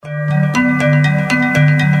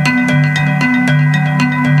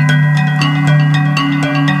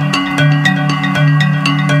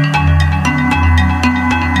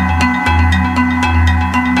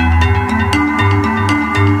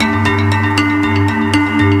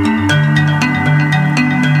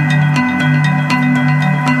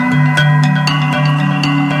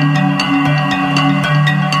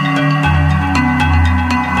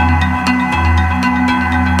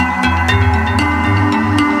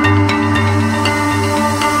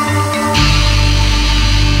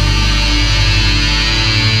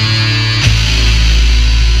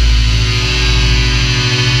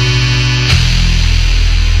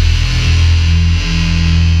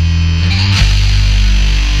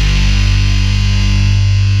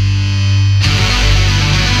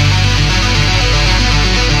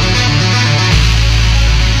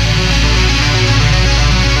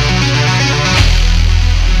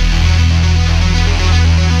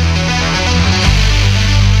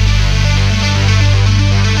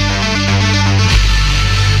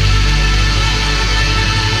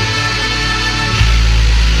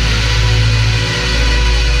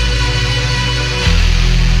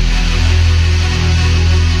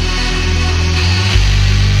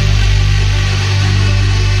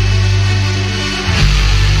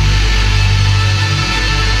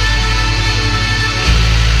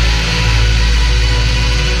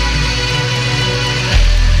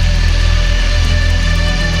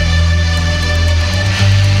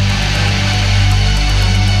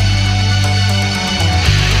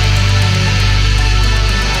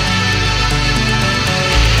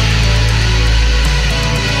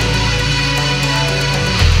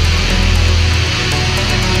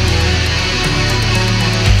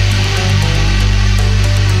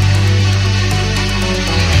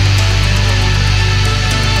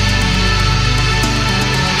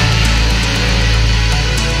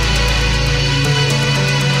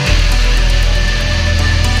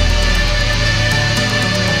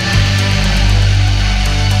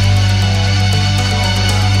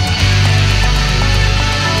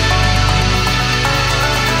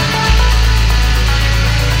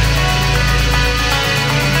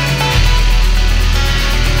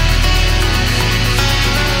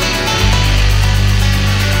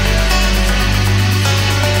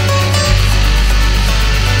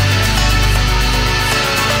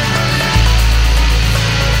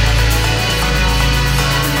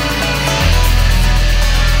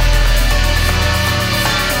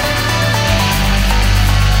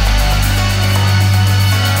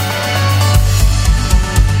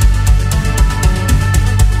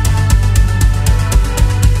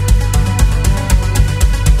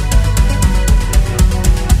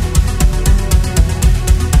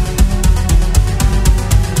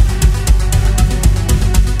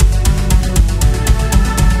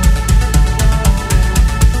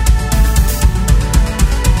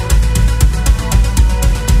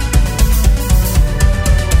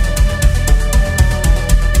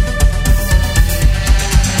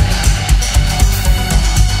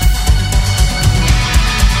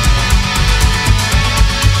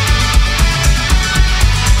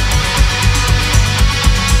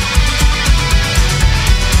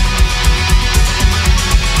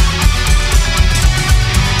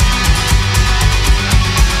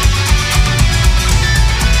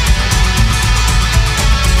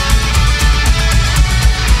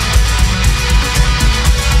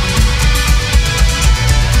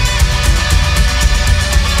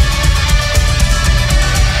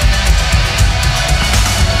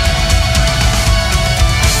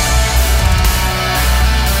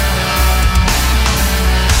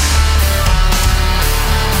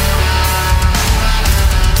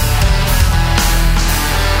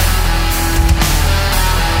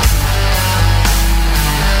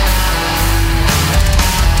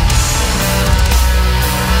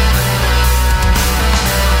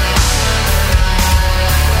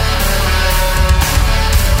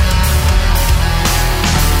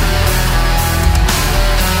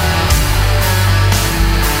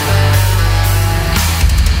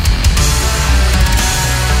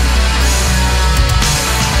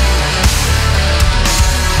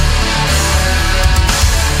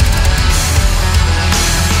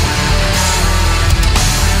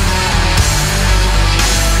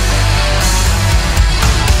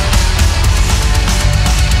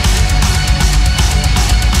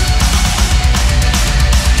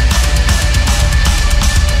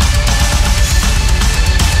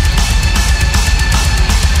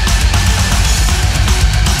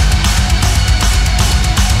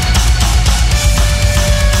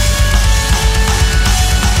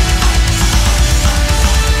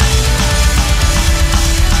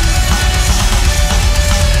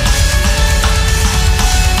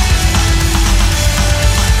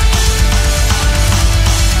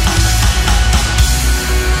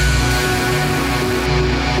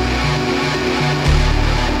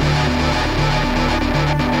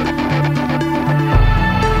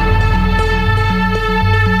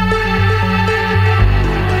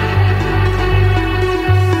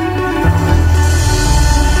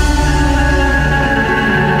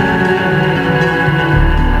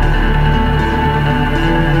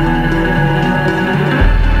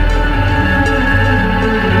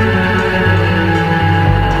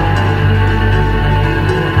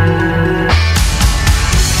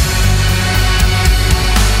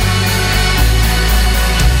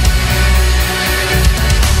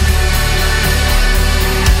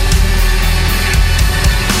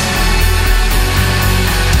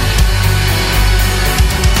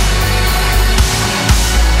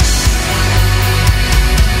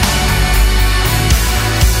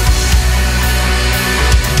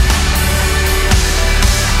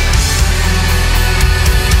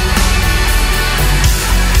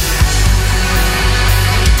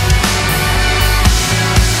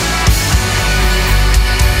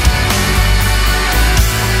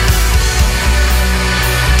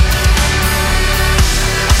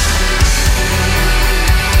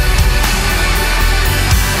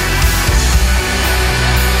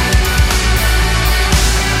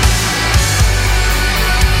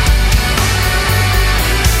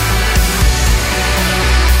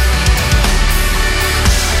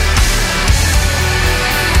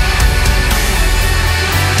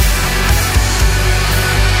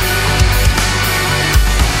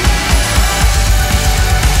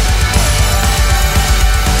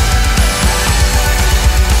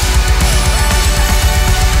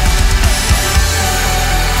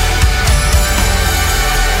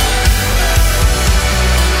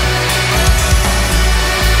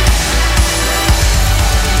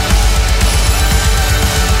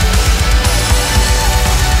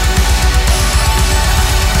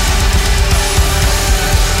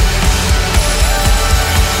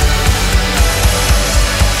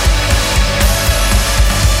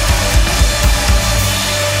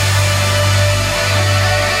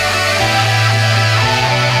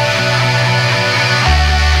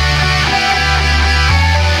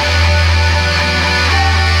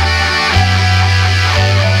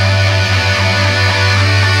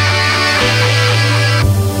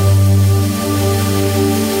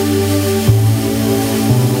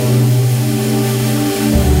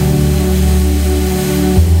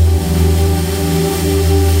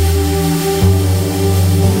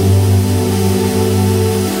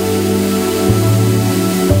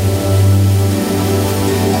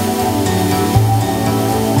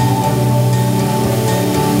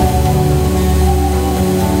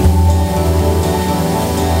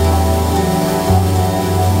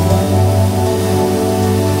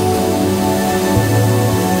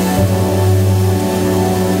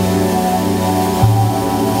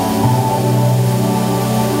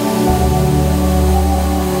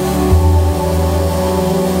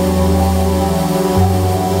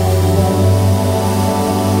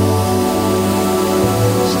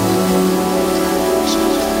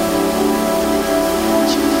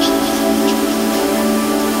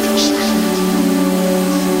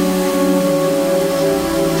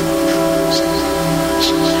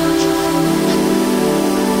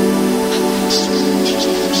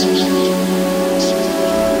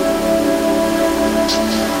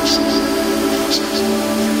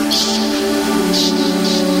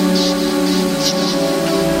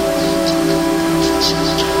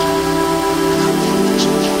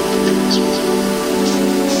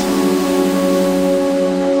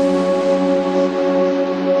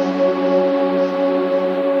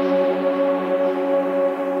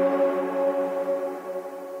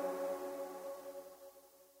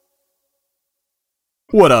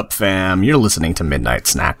What up, fam? You're listening to Midnight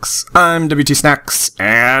Snacks. I'm WT Snacks,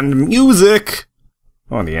 and music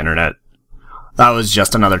on the internet. That was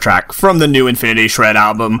just another track from the new Infinity Shred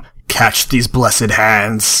album, Catch These Blessed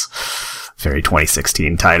Hands. Very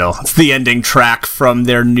 2016 title. It's the ending track from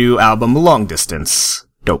their new album, Long Distance.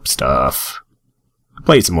 Dope stuff.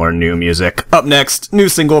 Play some more new music. Up next, new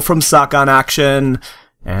single from Sock on Action.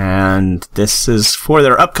 And this is for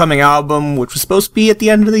their upcoming album, which was supposed to be at the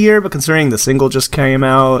end of the year, but considering the single just came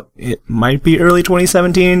out, it might be early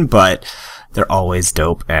 2017, but they're always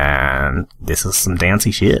dope, and this is some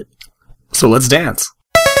dancey shit. So let's dance.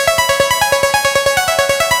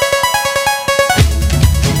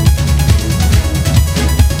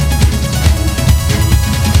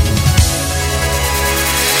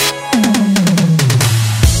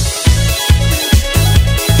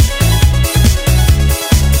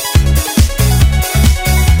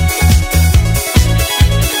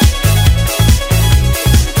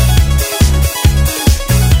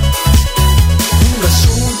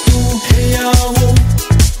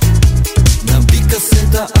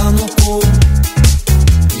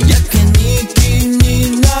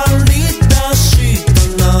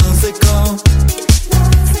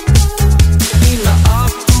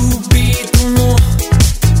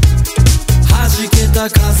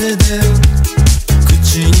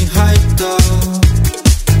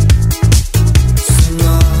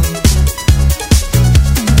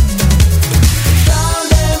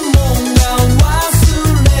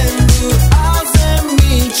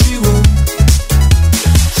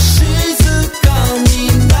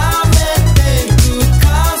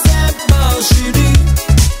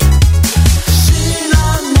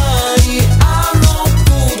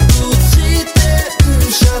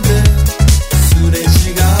すれ違っ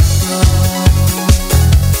た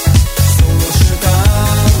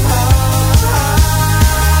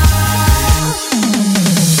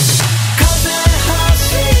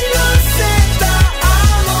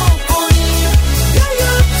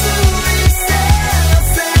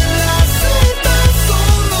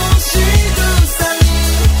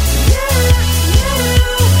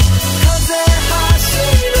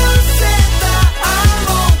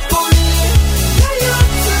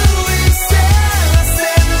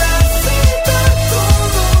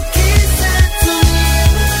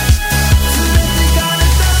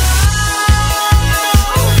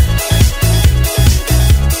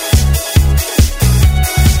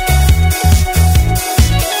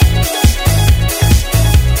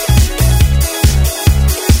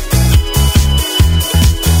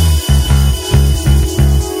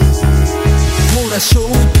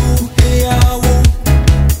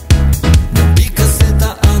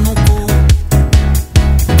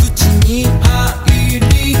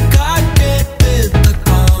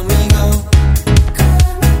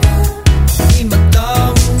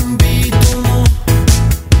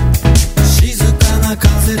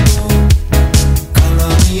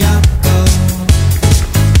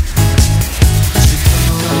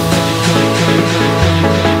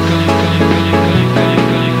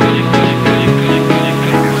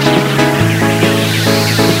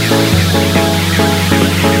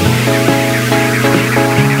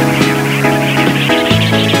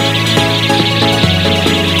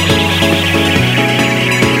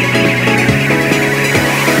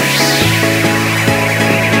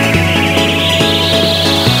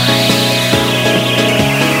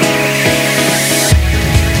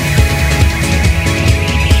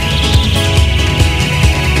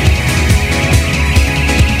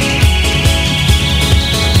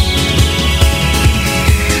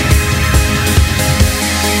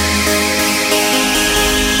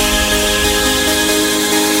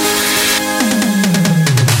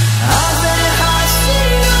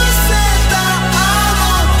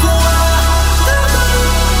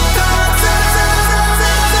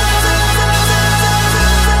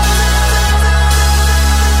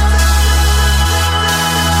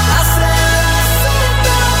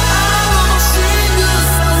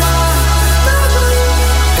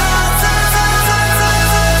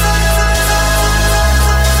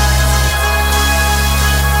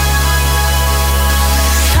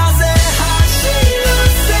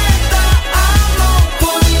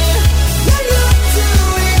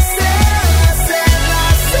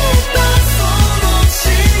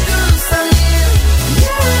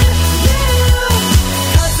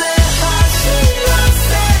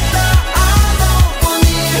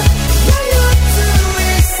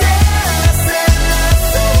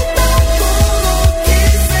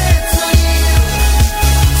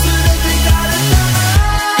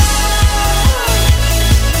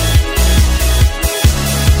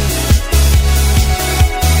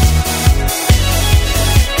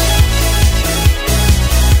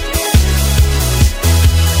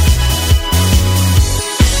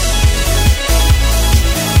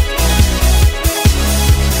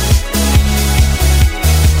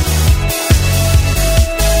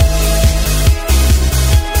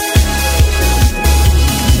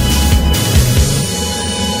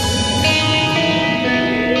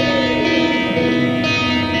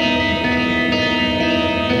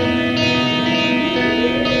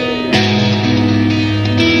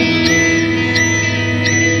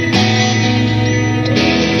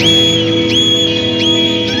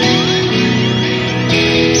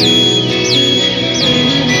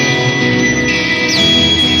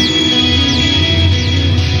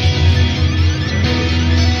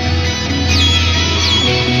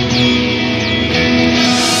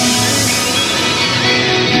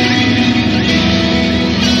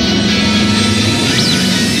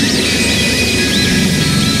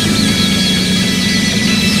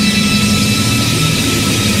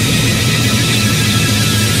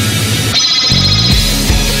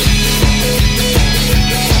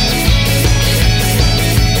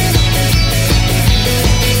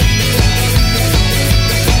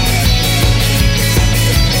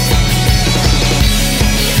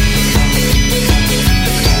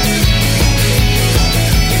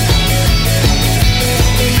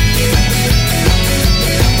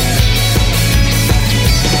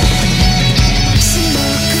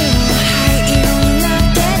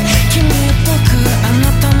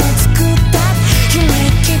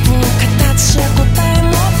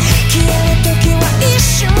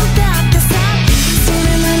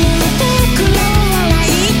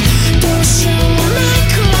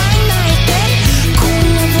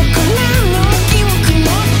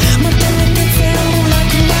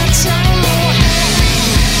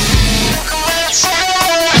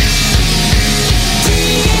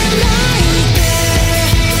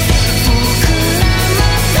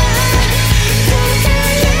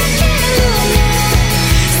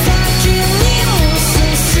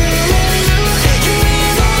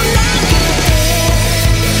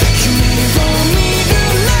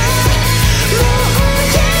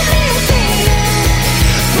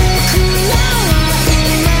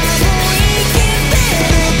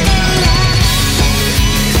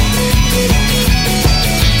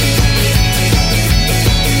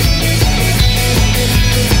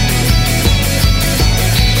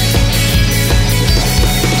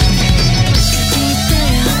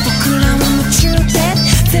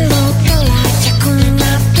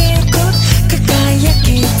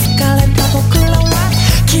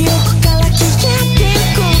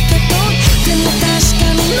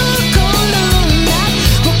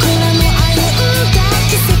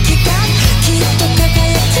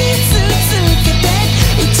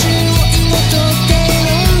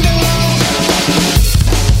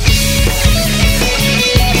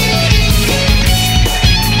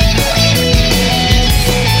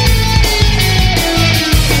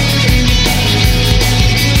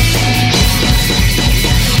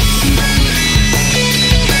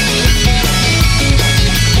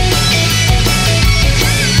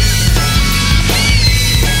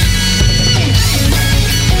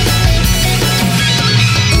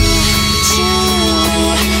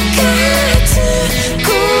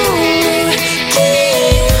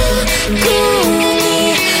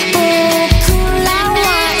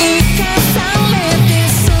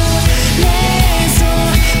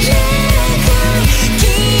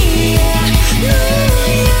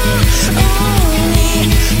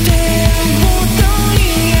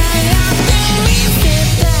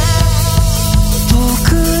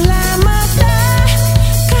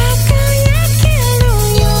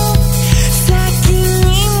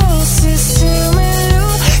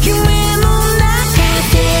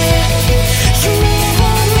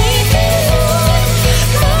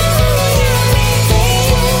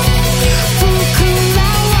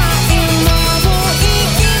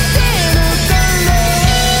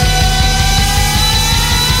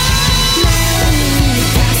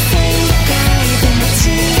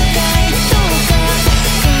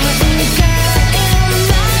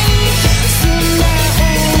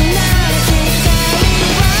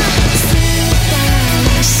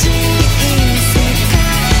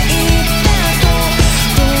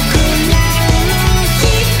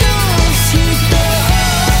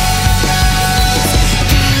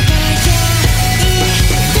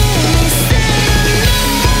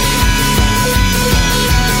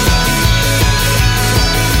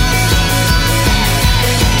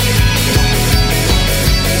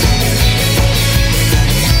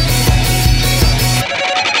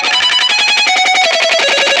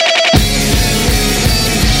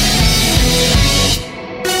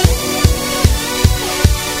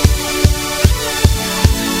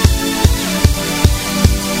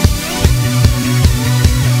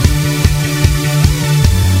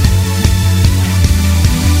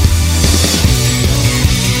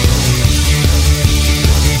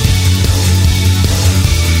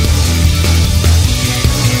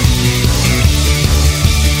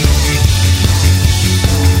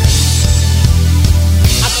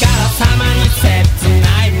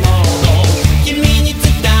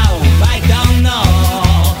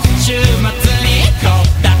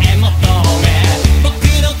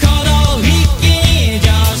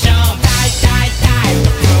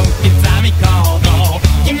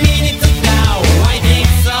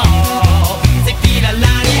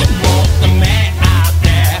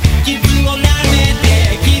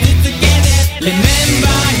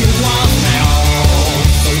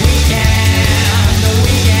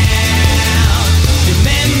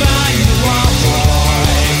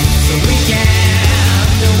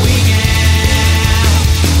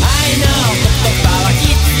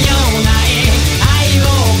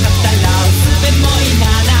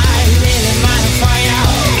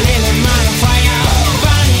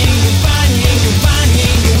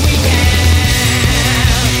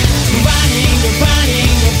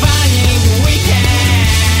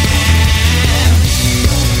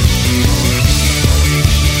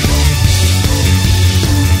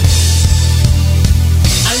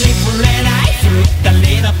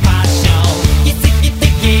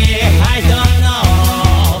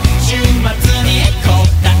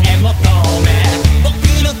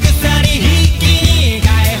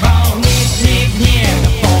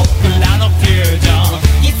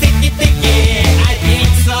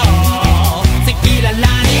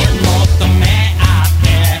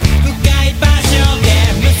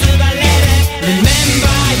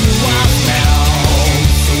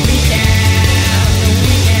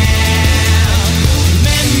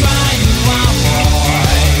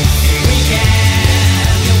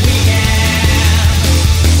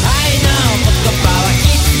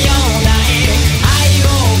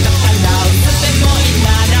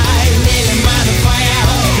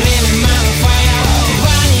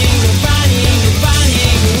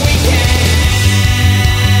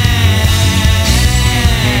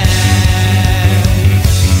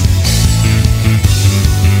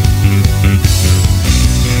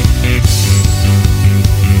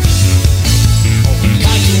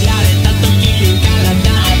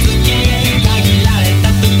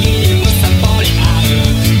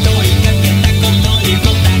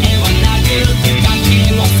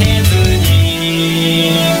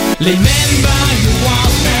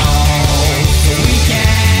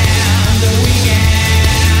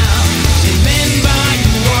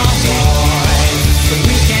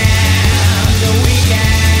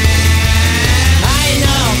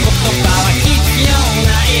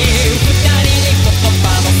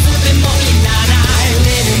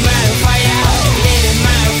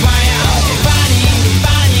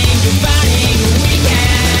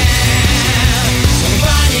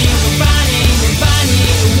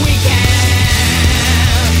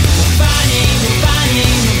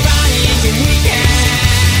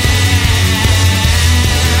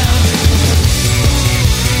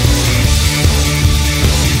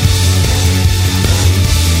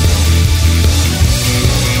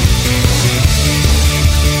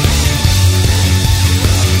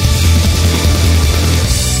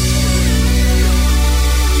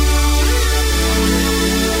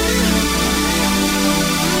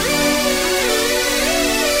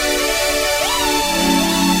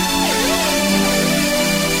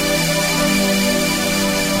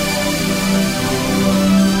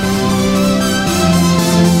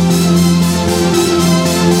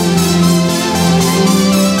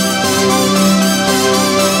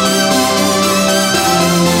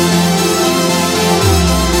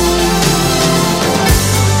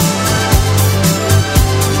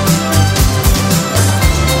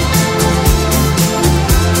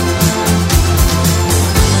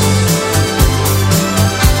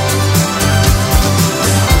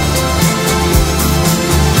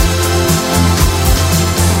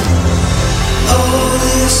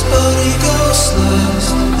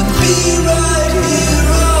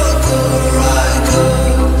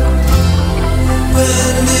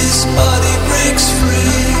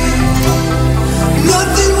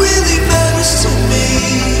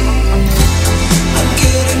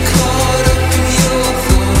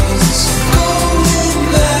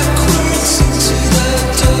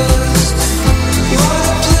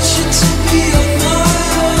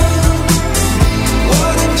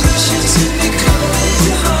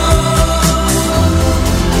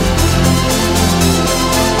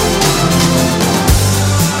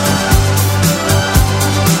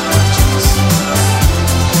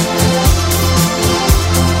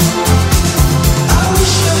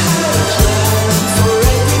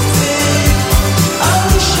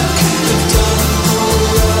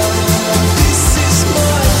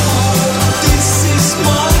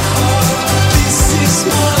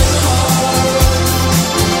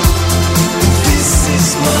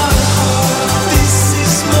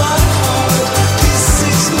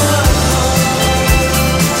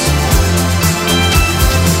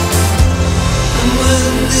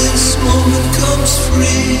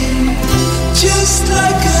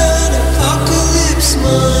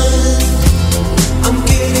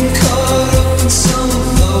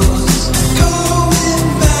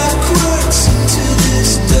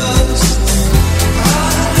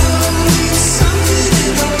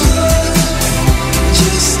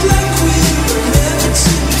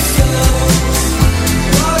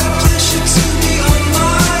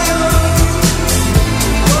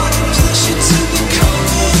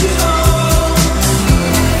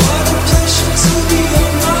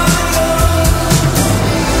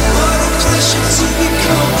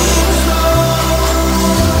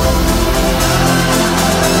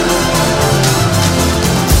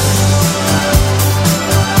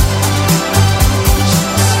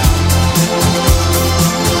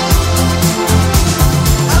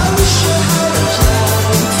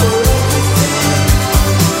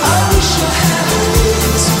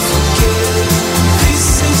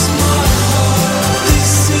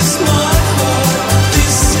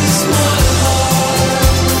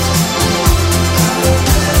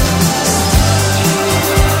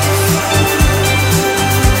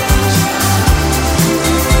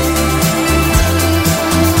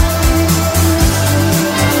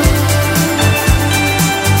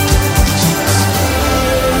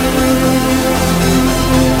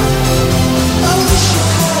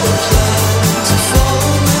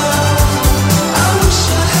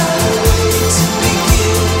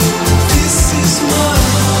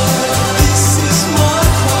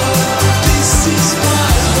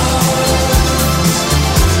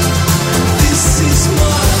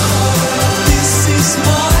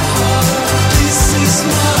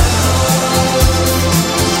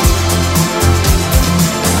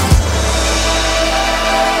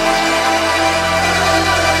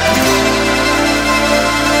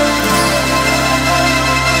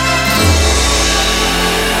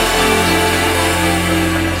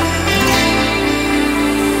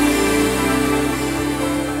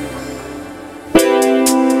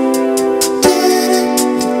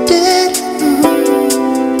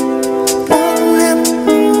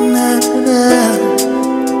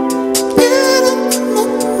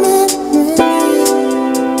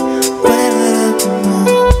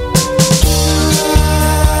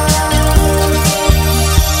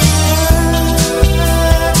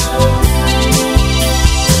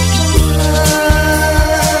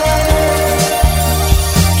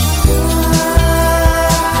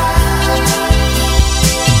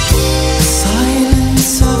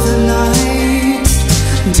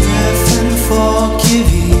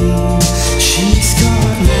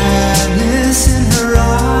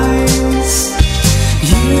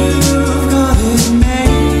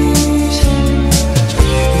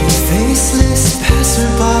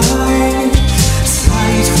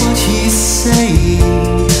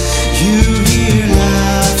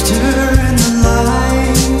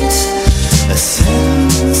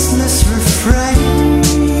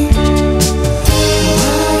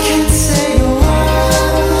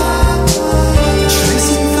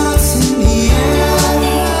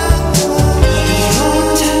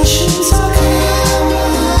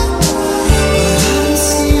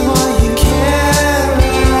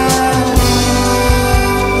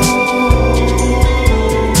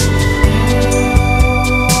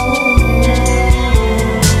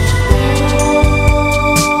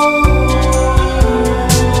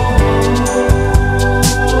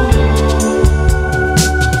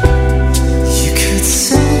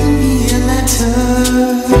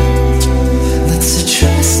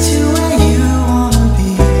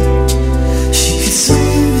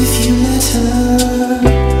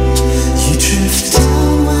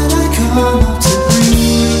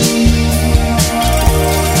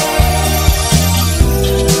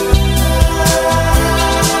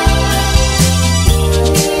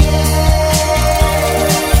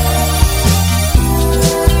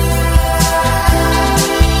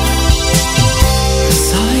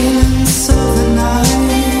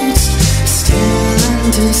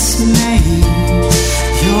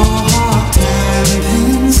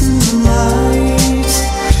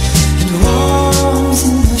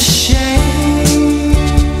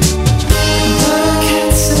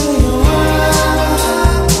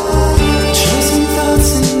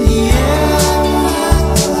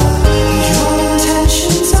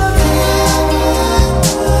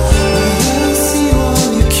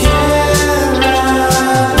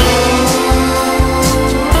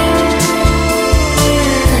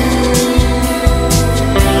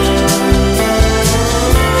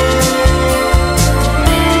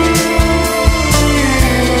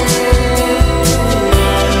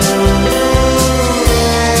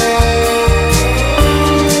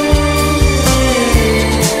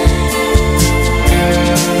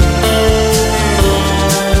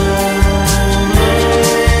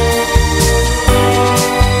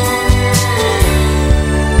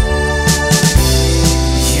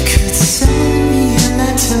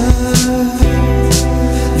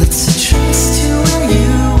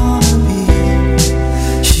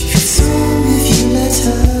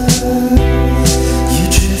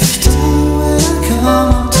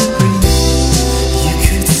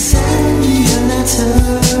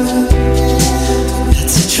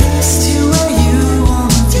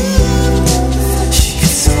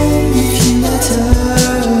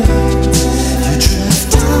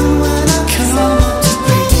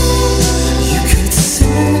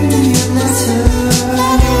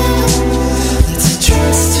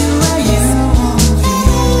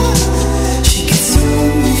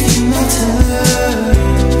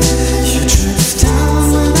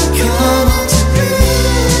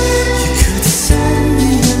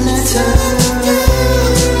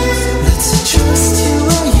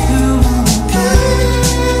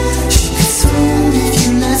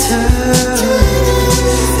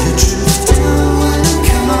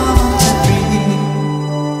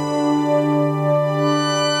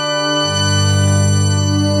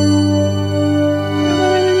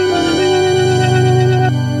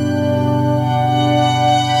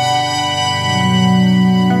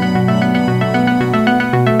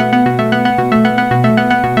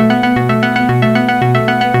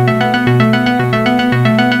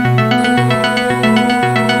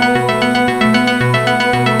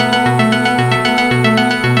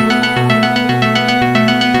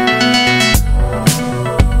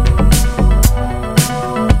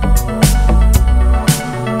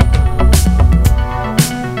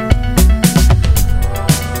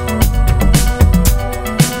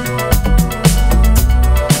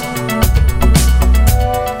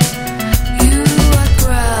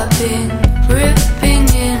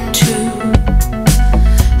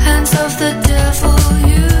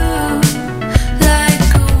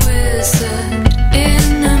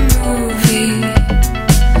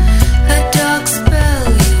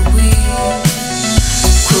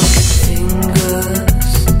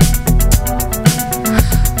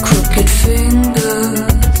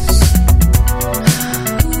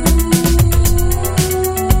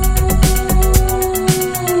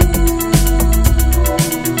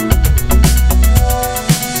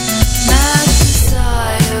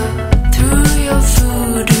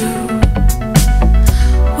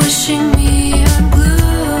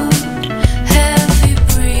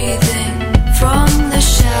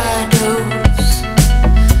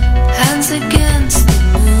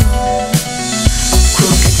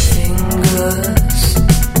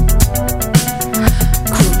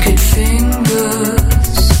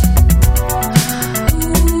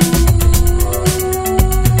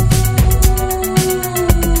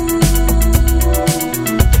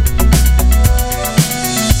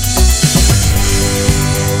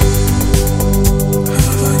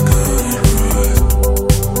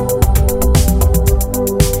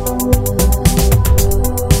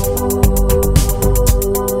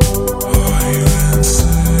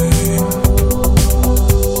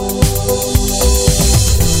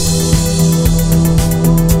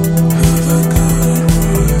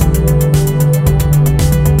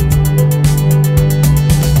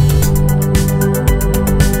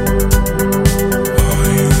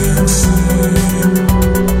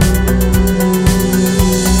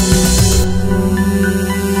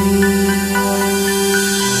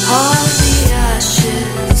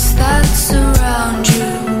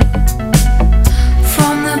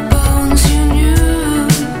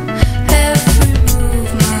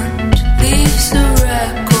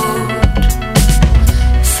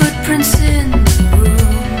footprints in the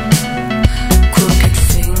room, crooked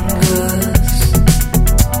fingers,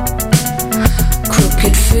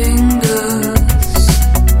 crooked fingers.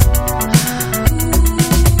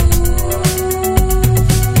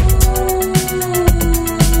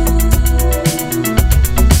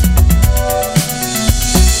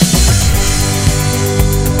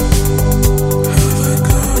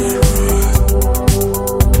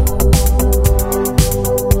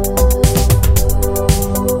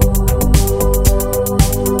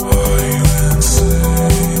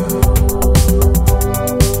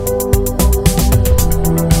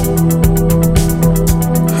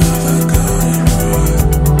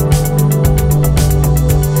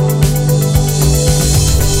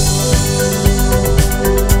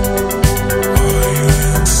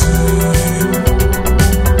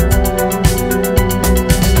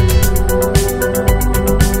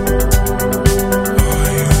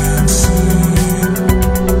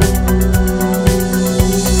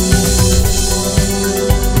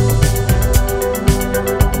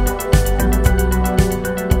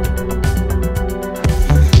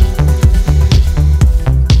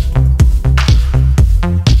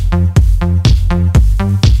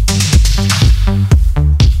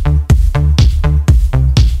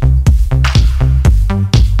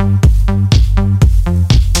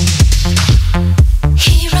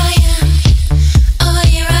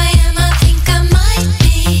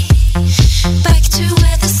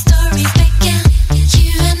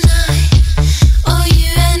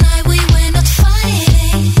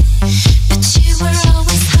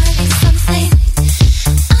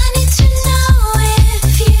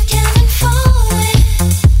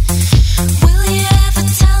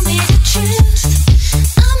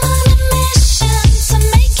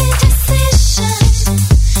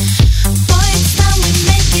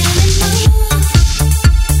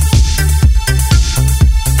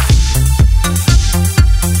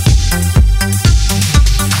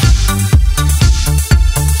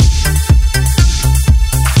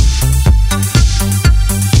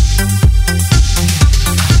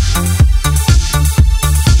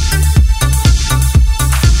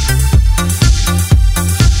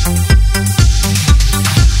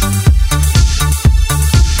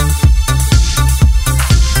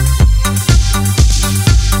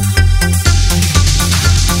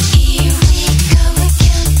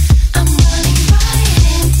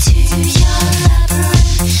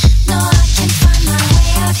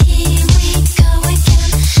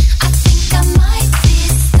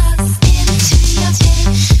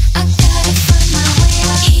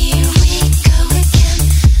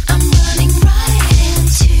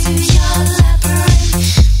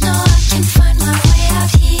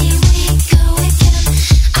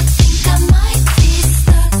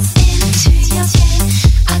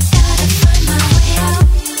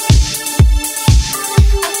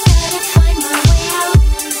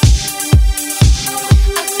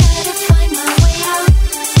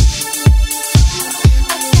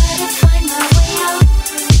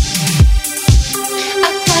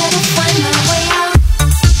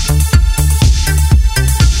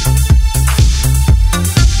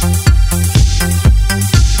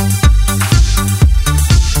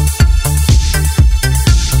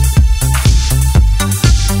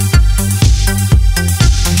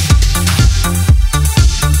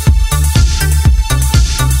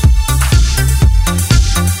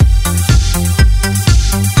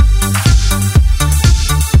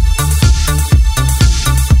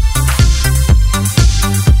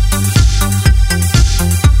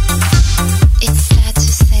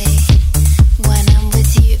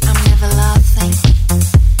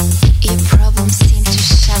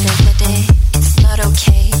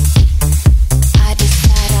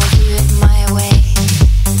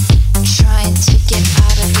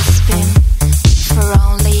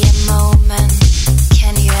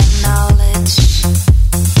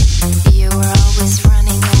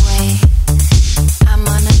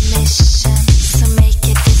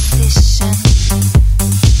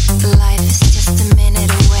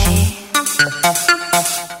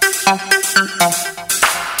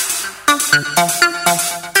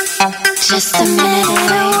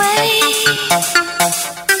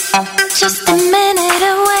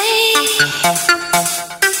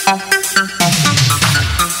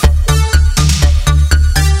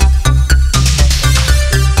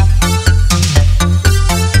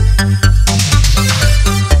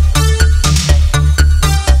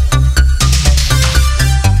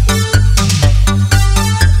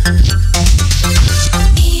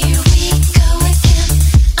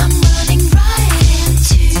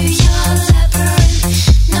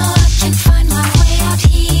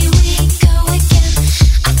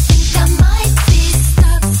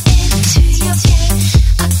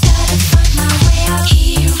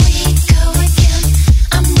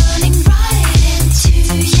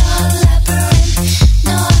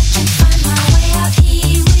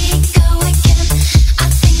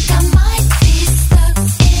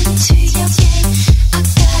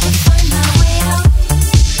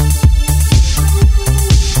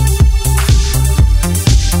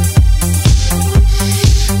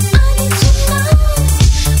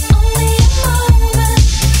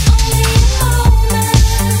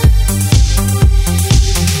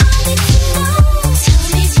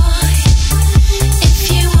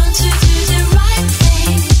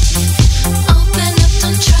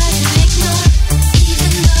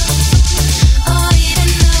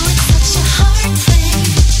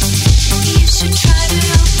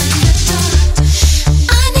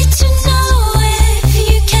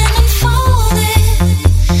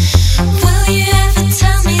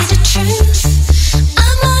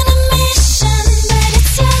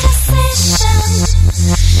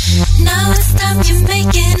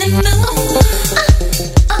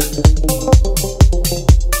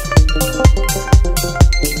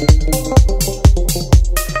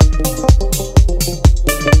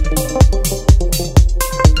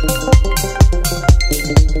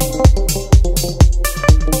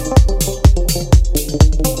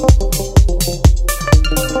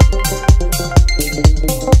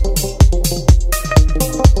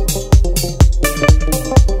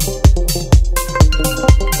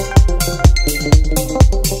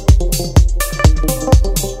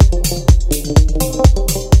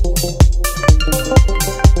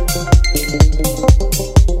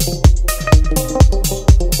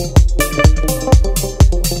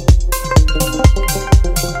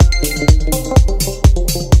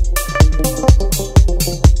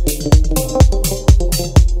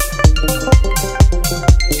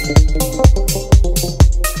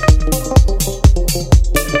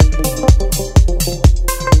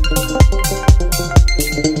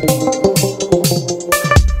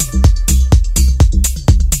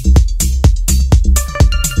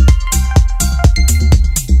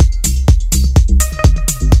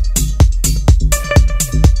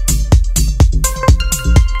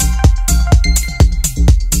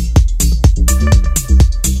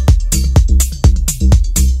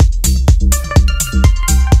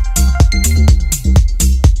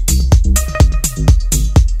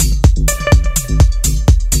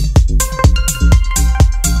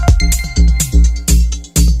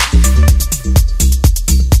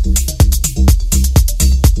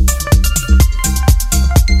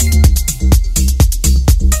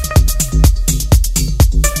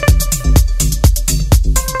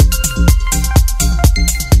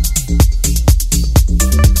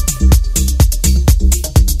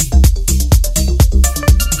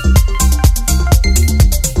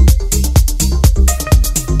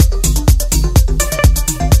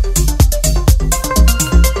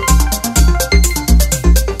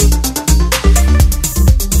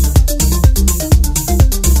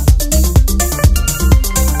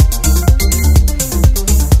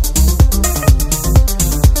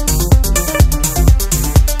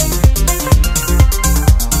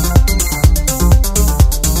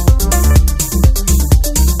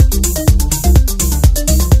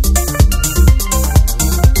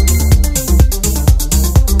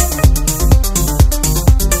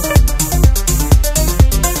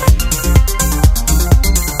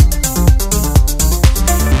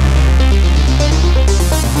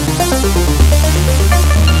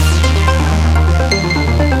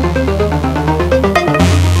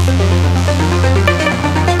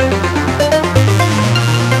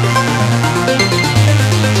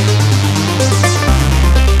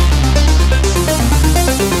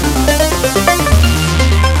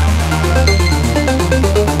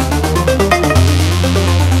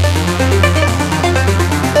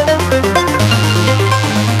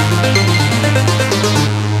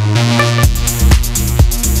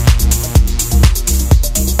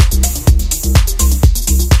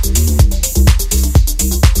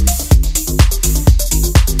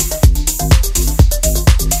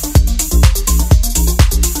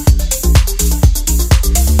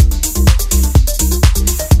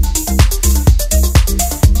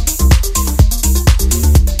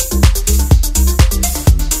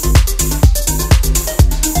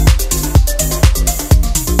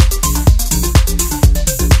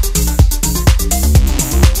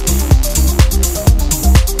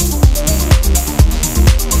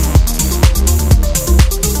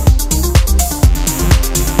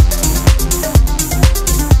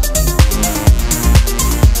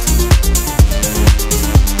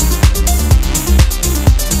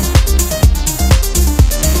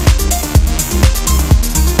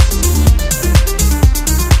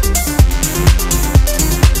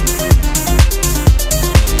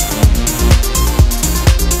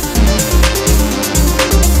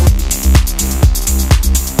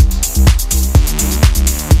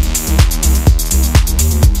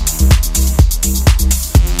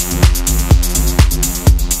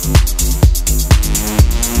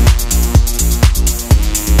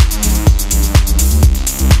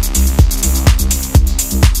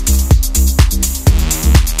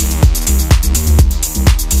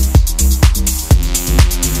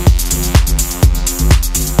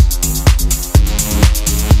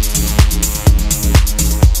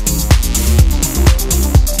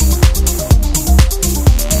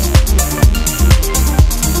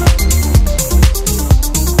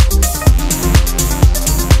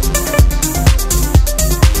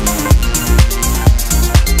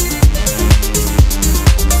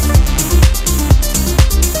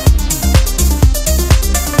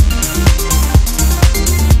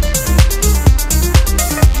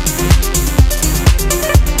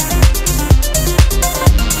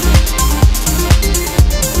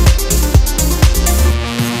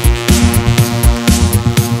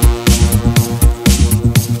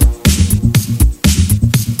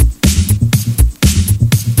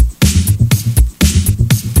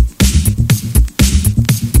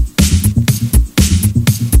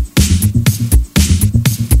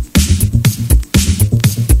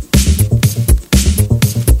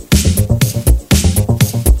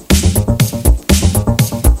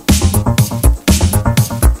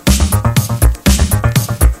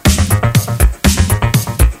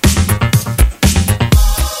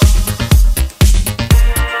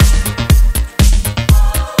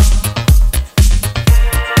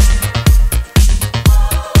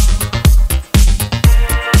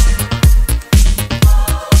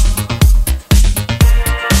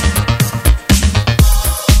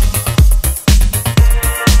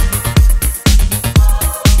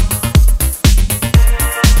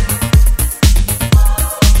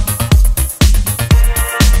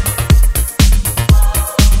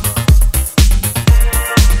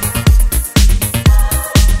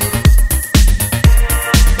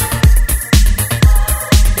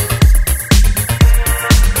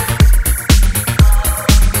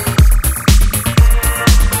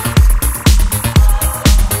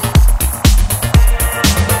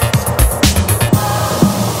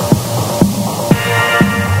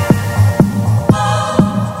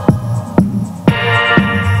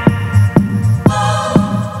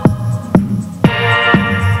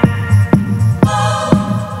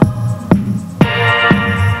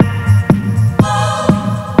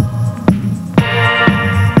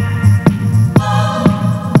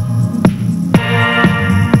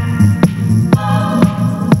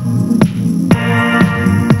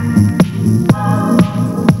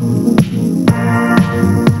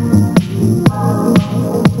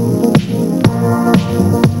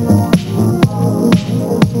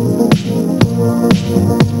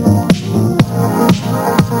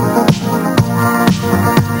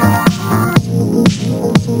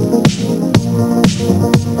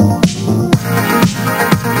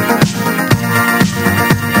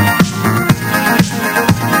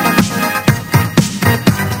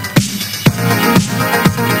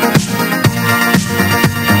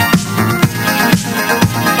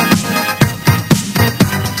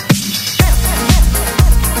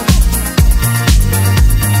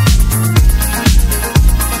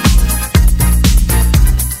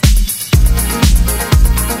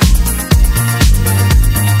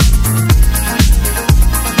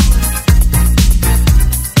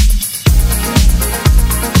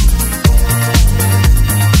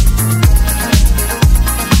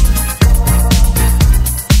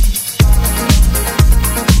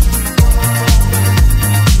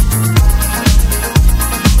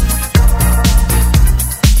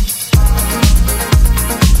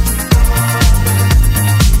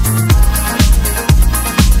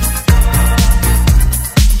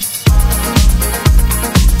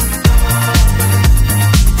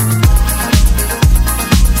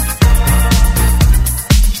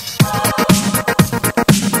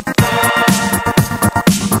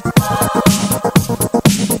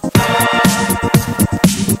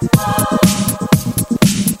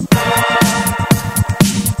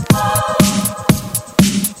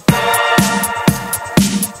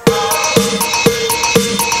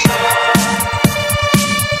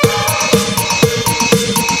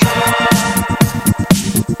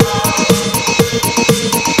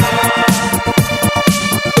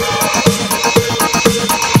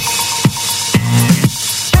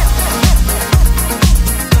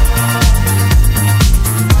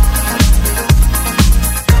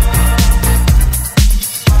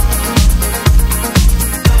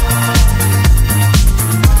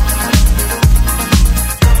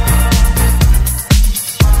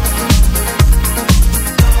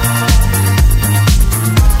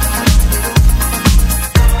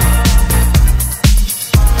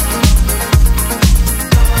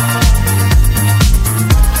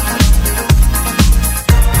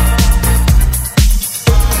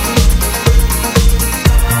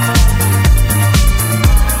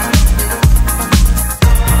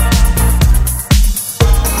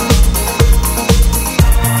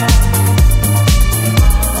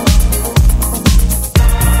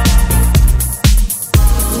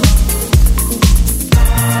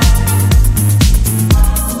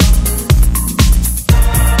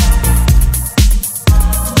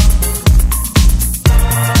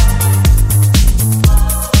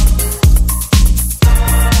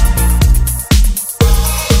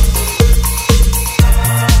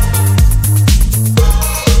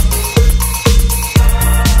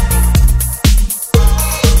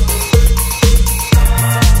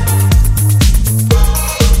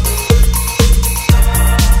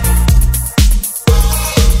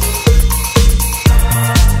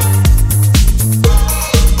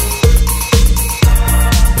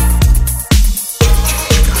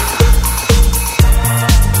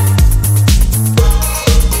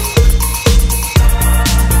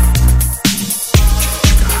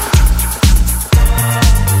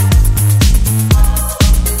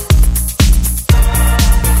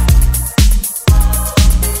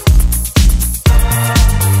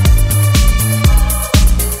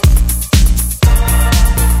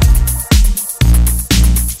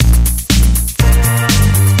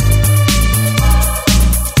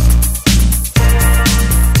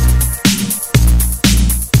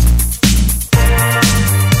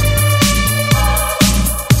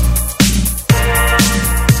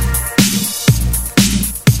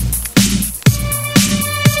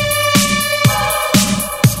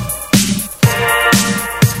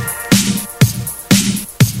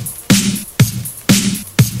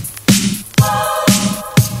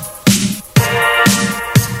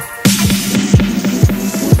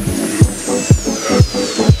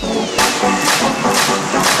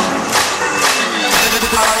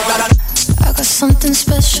 something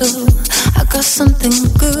special. I got something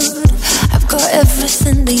good. I've got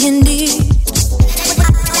everything that you need.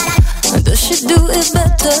 Does she do it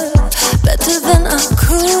better, better than I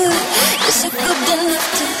could? Is it good enough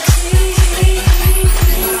to keep?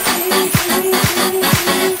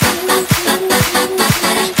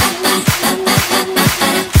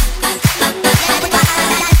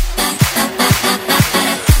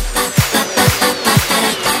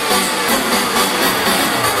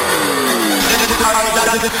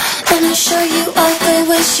 Let me show you all the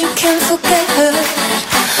ways you can forget her.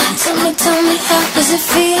 Tell me, how does it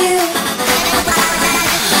feel?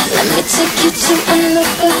 Let me take you to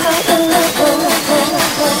another higher level.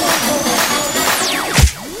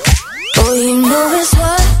 Oh, you know it's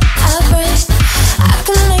what I bring. I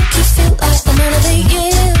can make you feel like I'm out of the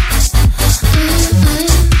year.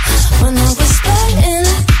 When I whisper in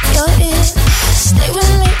your ear, stay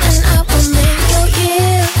with me and I will make your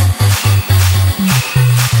year.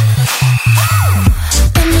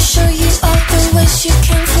 Let me show you all the ways you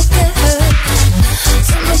can forget her.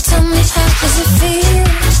 Tell me, how does it feel?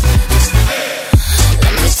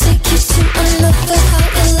 Let me take you to another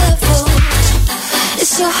higher level.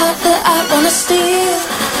 It's your heart that I wanna steal.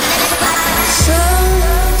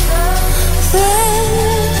 Something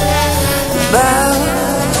about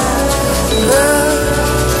the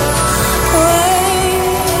way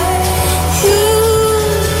you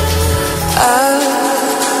are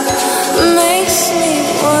makes me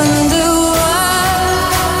wonder why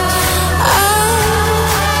I'm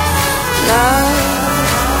not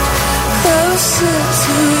closer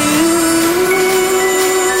to you.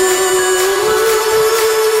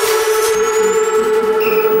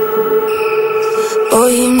 Oh,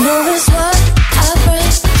 you know it's what I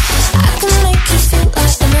bring. I can make you feel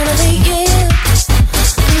like I'm out of the year.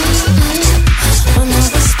 When I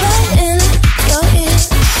whisper in your ear,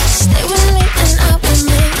 stay with me and I will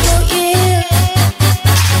make your year.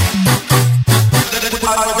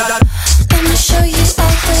 Let me show you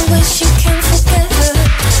all the ways you can forget her.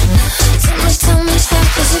 Tell me, how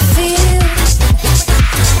does it feel?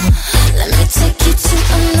 Let me take you to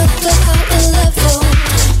another higher level.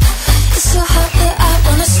 It's your heart that I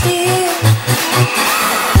wanna steal.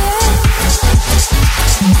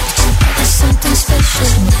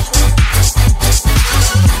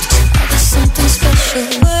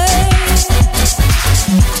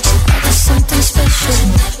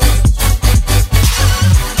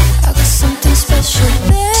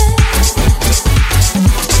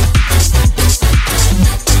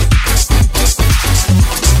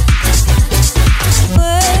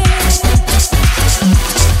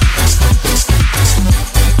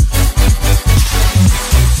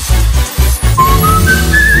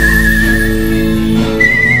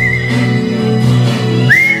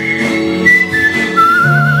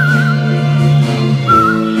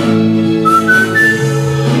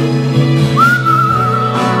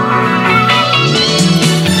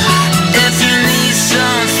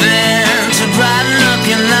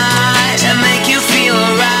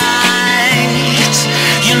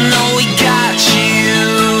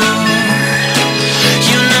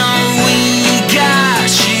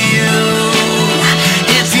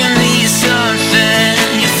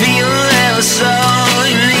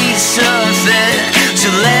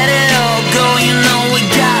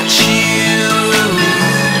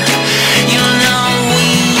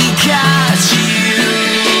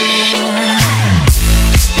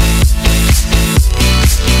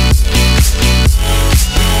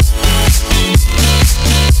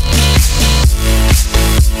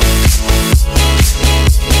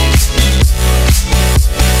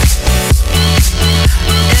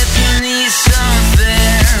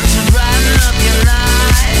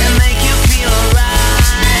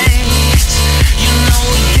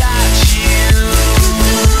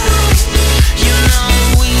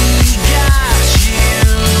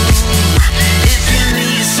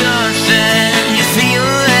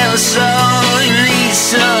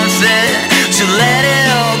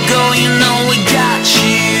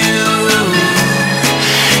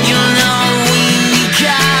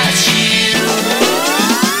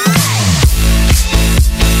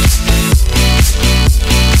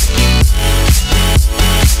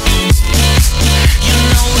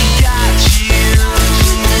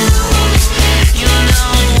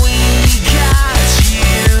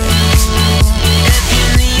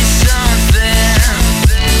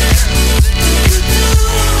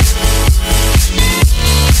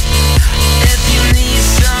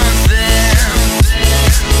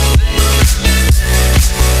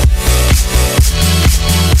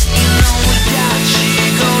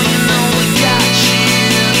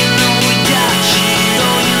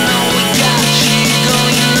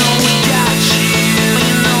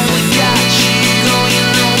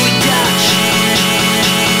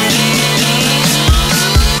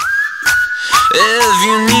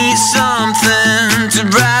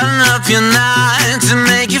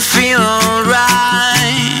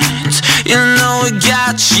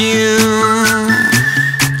 you.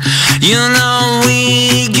 You know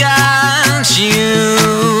we got you.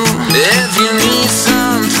 If you need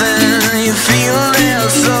something, you feel it,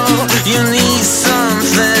 so you need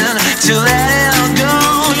something to let it go.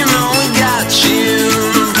 You know we got you.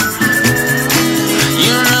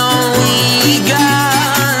 You know we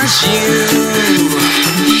got you.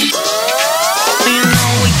 You know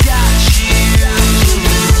we got you.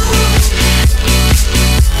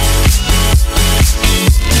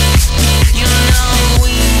 You know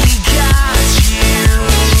we got you.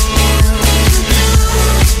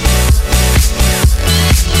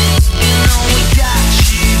 You know we got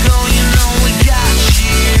you. Go, you know we got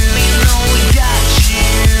you. You know we got you.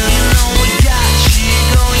 You know we got you.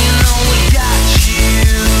 Go, you know we got you.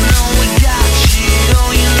 You know we got you. Go,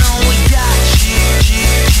 you know we got you.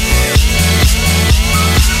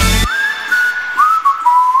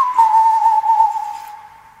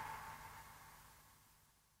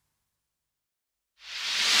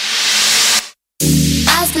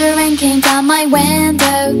 As the rain came down my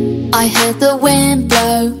window, I heard the wind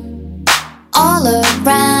blow all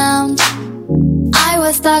around. I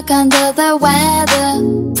was stuck under the weather,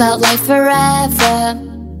 felt like forever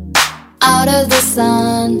out of the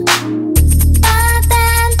sun. But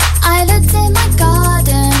then I looked in my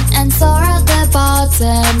garden and saw at the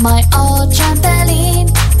bottom my old trampoline.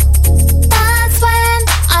 That's when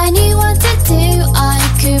I knew what to do. I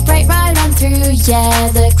could break right on through. Yeah,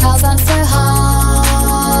 the clouds aren't so high.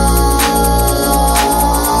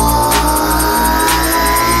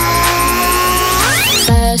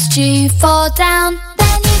 First you fall down,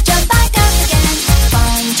 then you jump back up again.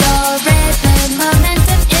 Find your rhythm,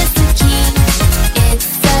 momentum is the key. It's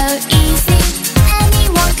so easy,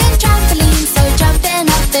 anyone can trampoline. So jumping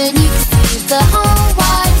up then you can see the whole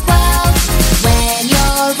wide world. When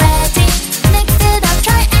you're ready, mix it up,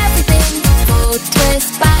 try everything. Full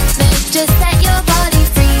twist, back flip, just set your body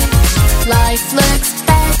free. Life looks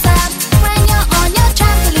better when you're on your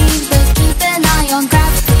trampoline, but keep an eye on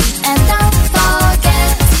gravity and don't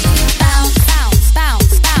forget to bounce, bounce,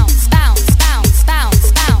 bounce, bounce, bounce, bounce,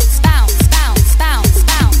 bounce, bounce, bounce, bounce, bounce,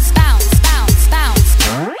 bounce, bounce, bounce, bounce.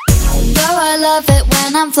 Though I love it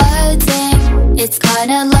when I'm floating, it's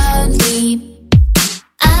kinda lonely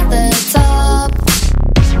at the top.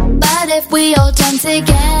 But if we all jump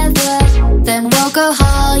together, then we'll go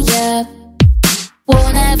higher.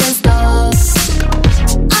 We'll never stop.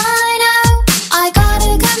 I know I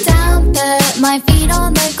gotta come down, put my feet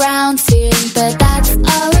on the ground soon, but that's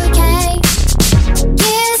okay.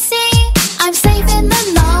 You see, I'm safe in the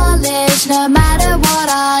knowledge, no matter what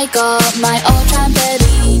I got, my old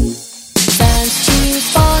trampoline. First you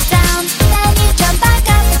fall down, then you jump back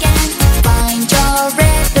up again. Find your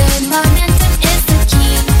rhythm, momentum is the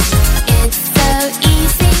key. It's so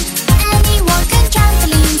easy, anyone can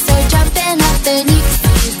trampoline. So jumping up then you can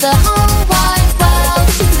see the whole wide world.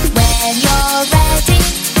 When you're ready,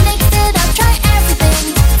 mix it up, try everything.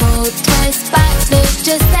 Full twist, back flip,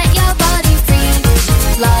 just set your body free.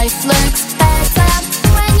 Life looks better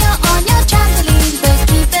when you're on your trampoline, but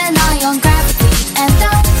keep an eye on gravity and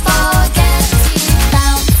don't forget to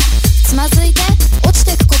bounce. つまずいて落ち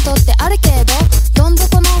てくことってあるけど、どん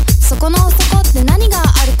底の底の底って何が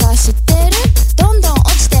あるか知ってる？どんどん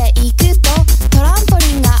落ちていくとトランポリ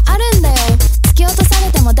ンがあるんだよ。突き落とさ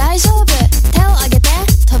れても大丈夫。手を上げて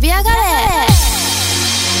飛び上がれ。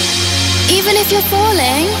Even if you're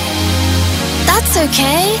falling, that's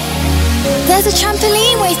okay. There's a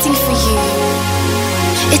trampoline waiting for you.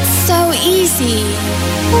 It's so easy.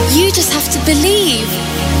 You just have to believe.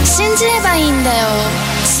 信じればいいんだよ。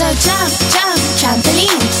So jump, jump,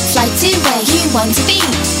 trampoline. Fly to where you want to be.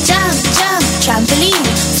 Jump, jump, trampoline.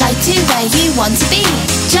 Fly to where you want to be.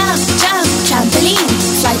 Jump, jump, trampoline.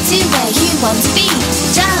 Fly to where you want to be.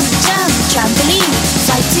 Jump, jump, trampoline.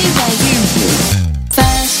 Fly to where you.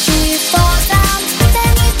 First you fall down,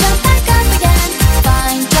 then you jump back up again.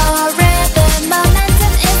 Find your rhythm,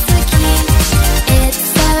 momentum is the key. It's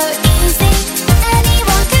so easy,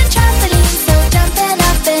 anyone can trampoline. So jumping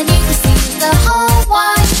up and you can see the whole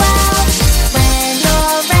wide world. When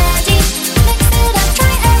you're ready, mix it up,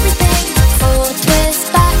 try everything. Full twist,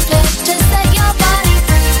 back flip, just set your body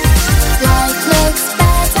free. Life looks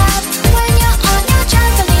better when you're on your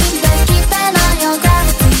trampoline, but keep an eye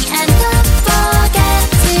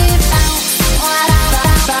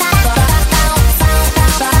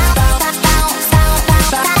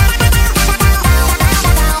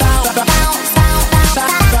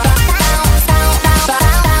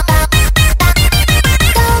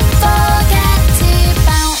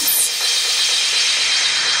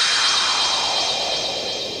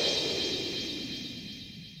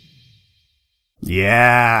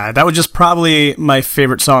Yeah, that was just probably my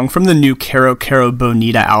favorite song from the new Caro Caro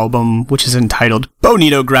Bonita album, which is entitled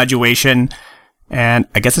Bonito Graduation. And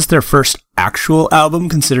I guess it's their first actual album,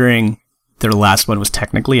 considering their last one was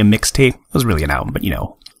technically a mixtape. It was really an album,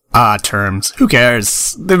 but terms. Who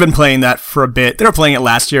cares? They've been playing that for a bit. They were playing it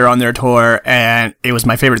last year on their tour, and it was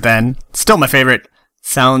my favorite then. Still my favorite.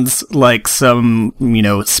 Sounds like some,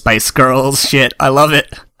 Spice Girls shit. I love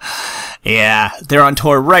it. Yeah, they're on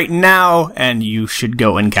tour right now, and you should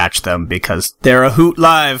go and catch them because they're a hoot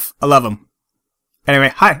live. I love them.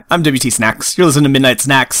 Anyway, hi, I'm WT Snacks. You're listening to Midnight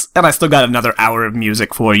Snacks, and I still got another hour of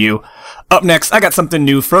music for you. Up next, I got something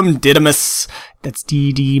new from Didymus. That's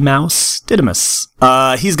D.D. Mouse. Didymus.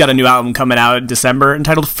 He's got a new album coming out in December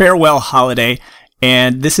entitled Farewell Holiday,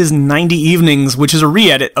 and this is 90 Evenings, which is a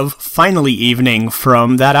re-edit of Finally Evening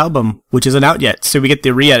from that album, which isn't out yet, so we get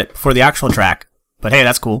the re-edit before the actual track. But hey,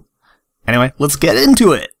 that's cool. Anyway, let's get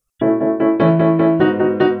into it.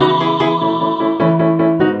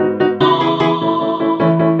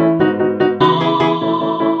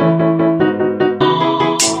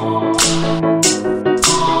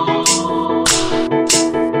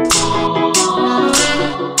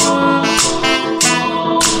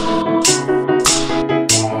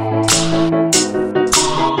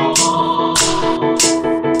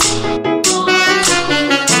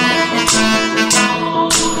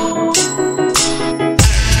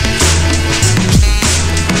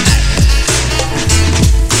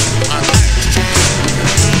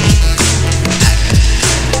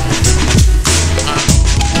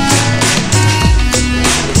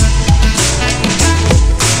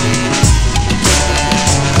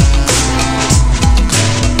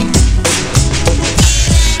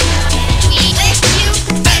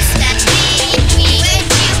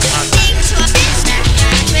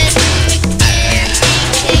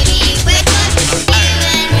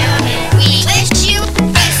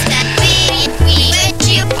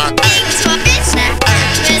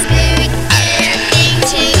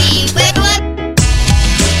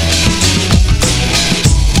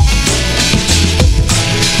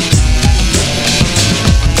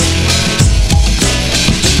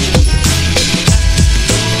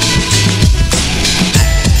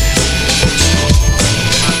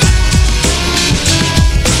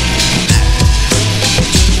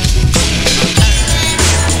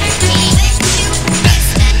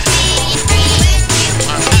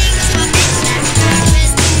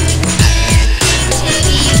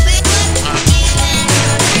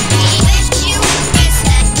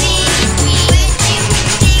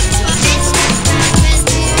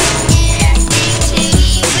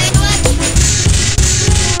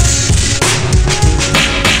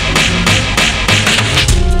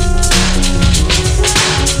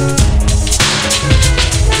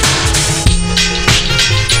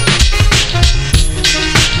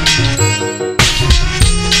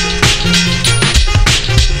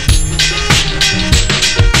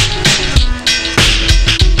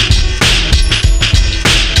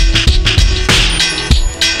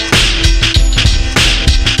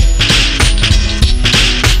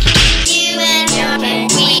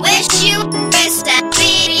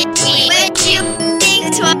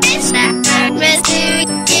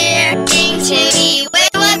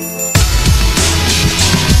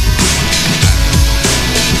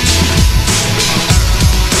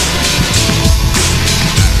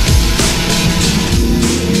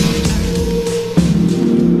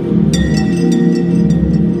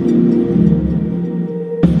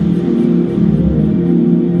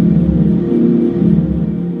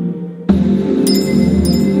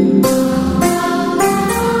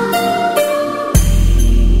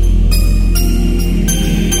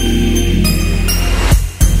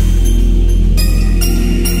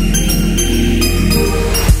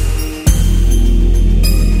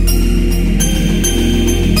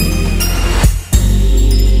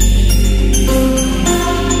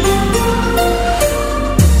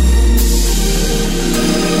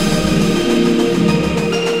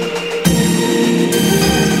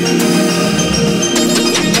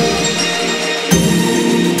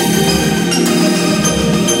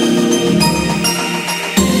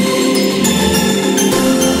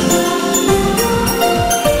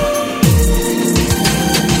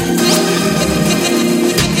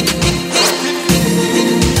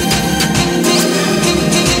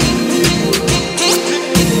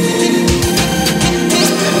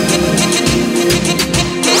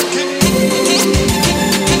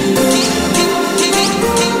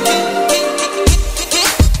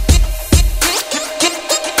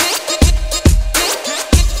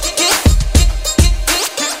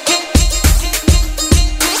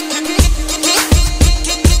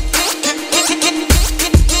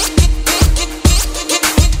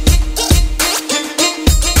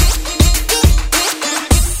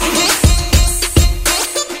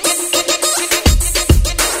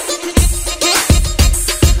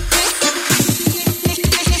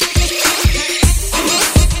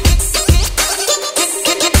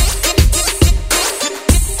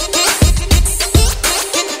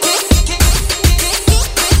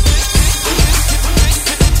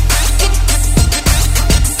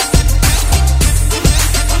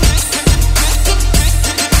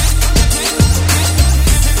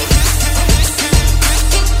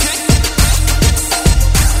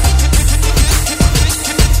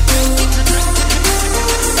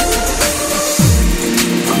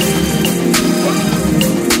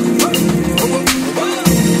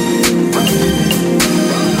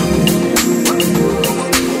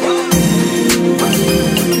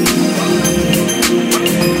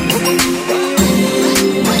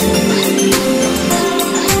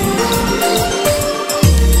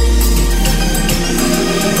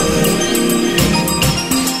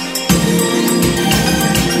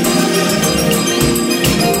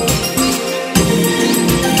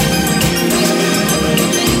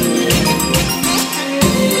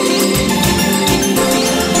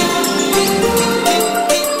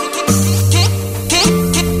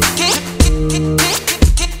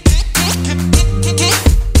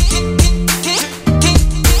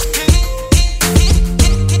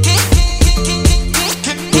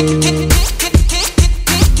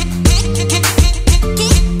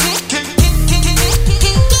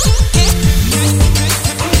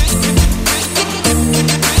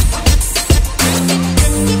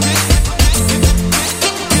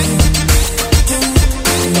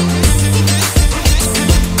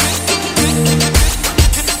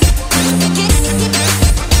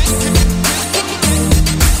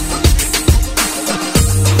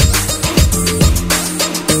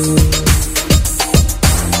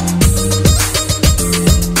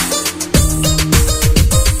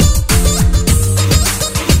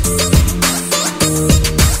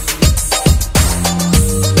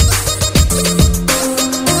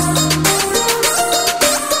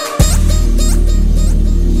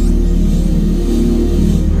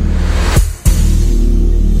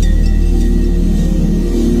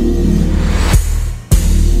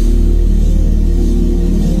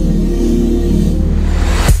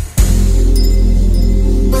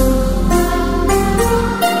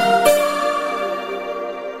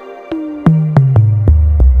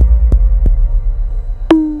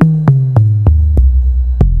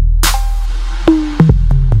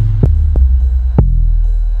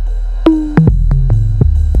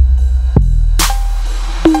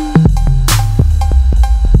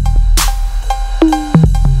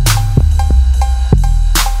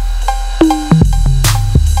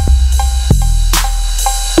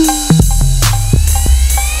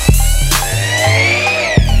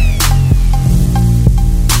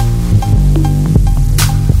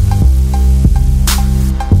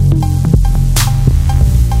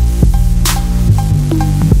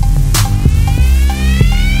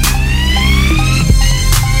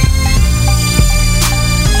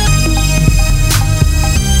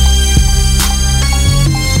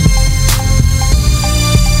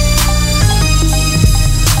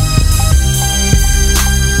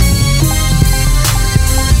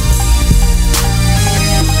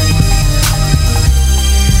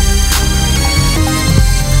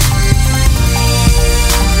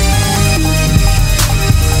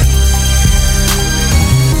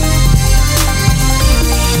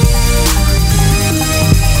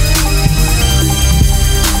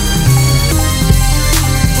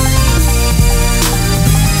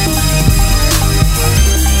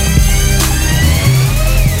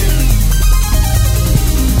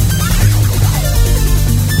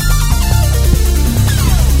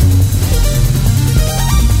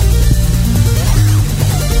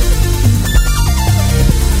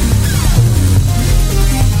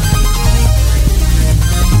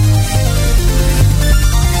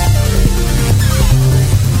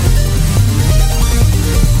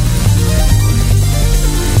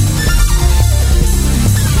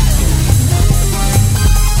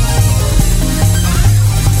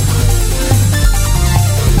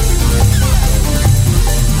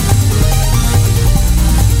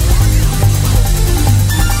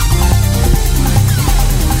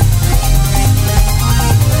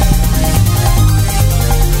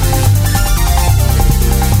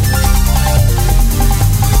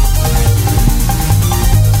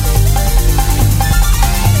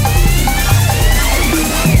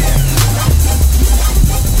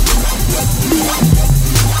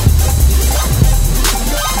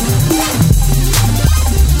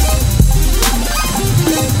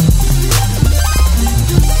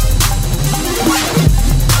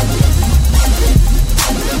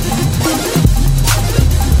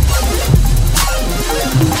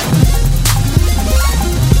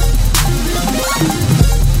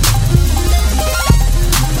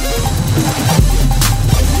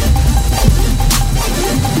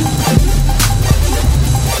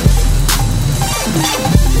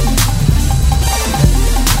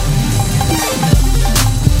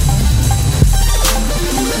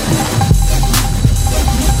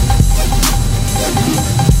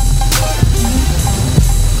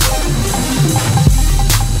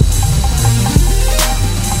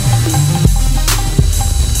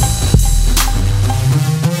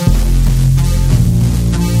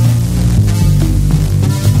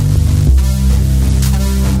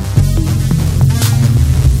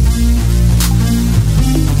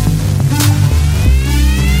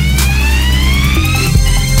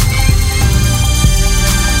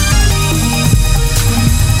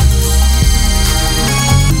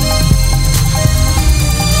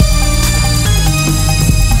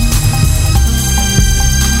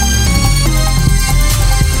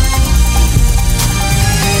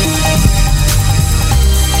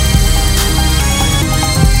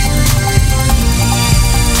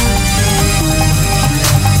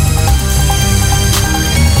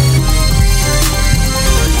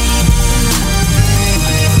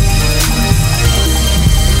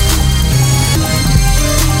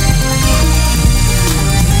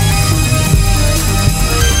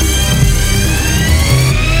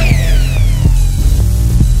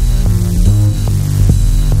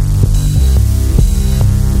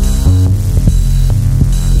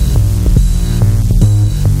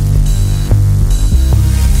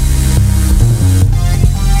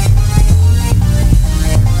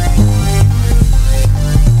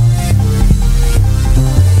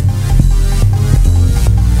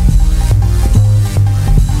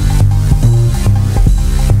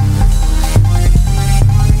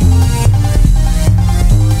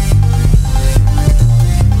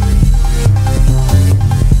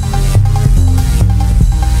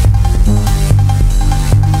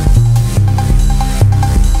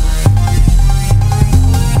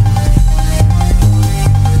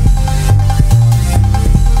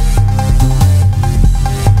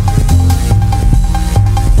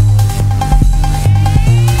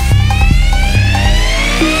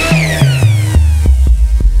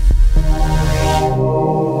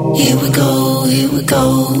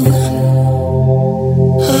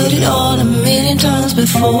 Heard it all a million times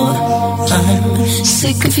before. I'm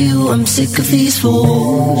sick of you, I'm sick of these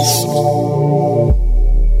fools.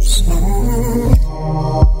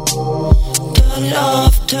 Turn it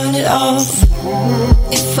off, turn it off.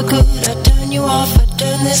 If I could, I'd turn you off, I'd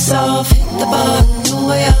turn this off. Hit the button, no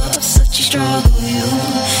way out of such a struggle. You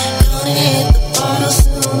gonna hit the bottle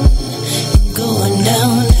soon. I'm going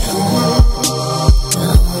down, down. The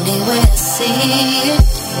only way I see it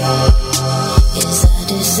is I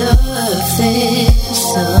deserve this.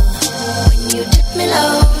 So when you tip me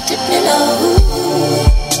low,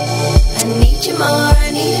 I need you more, I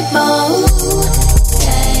need it more.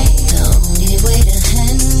 Yeah. The only way to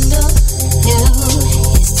handle you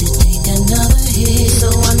is to take another hit. So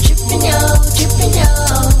I'm tripping yo.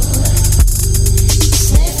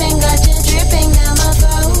 Sniffing, got you dripping down my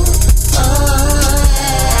throat.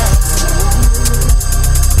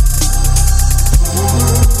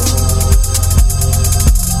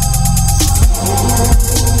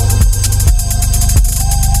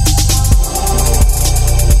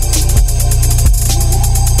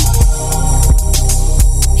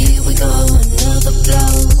 Here we go, another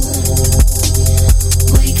blow.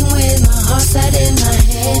 Waking with my heart set in my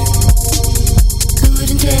head. Good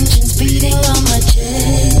intentions beating on my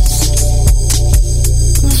chest.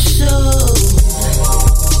 So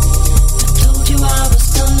I told you I was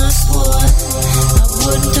done, I swore I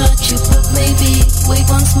wouldn't touch you, but maybe wait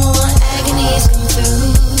once more. Agonies come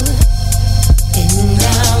through, and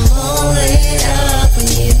I'm all lit up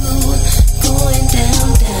with you, going down,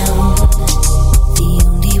 down. The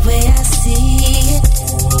only way I see it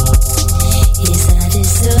is I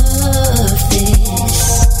deserve this.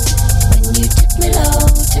 When you tip me low,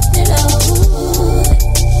 I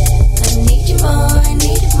need you more, I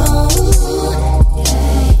need it more.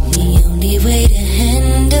 The only way to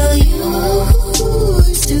handle you is to have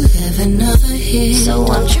another hit. So I'm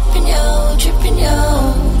tripping yo.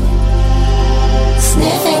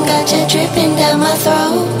 Sniffing, got you dripping down my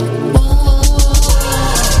throat.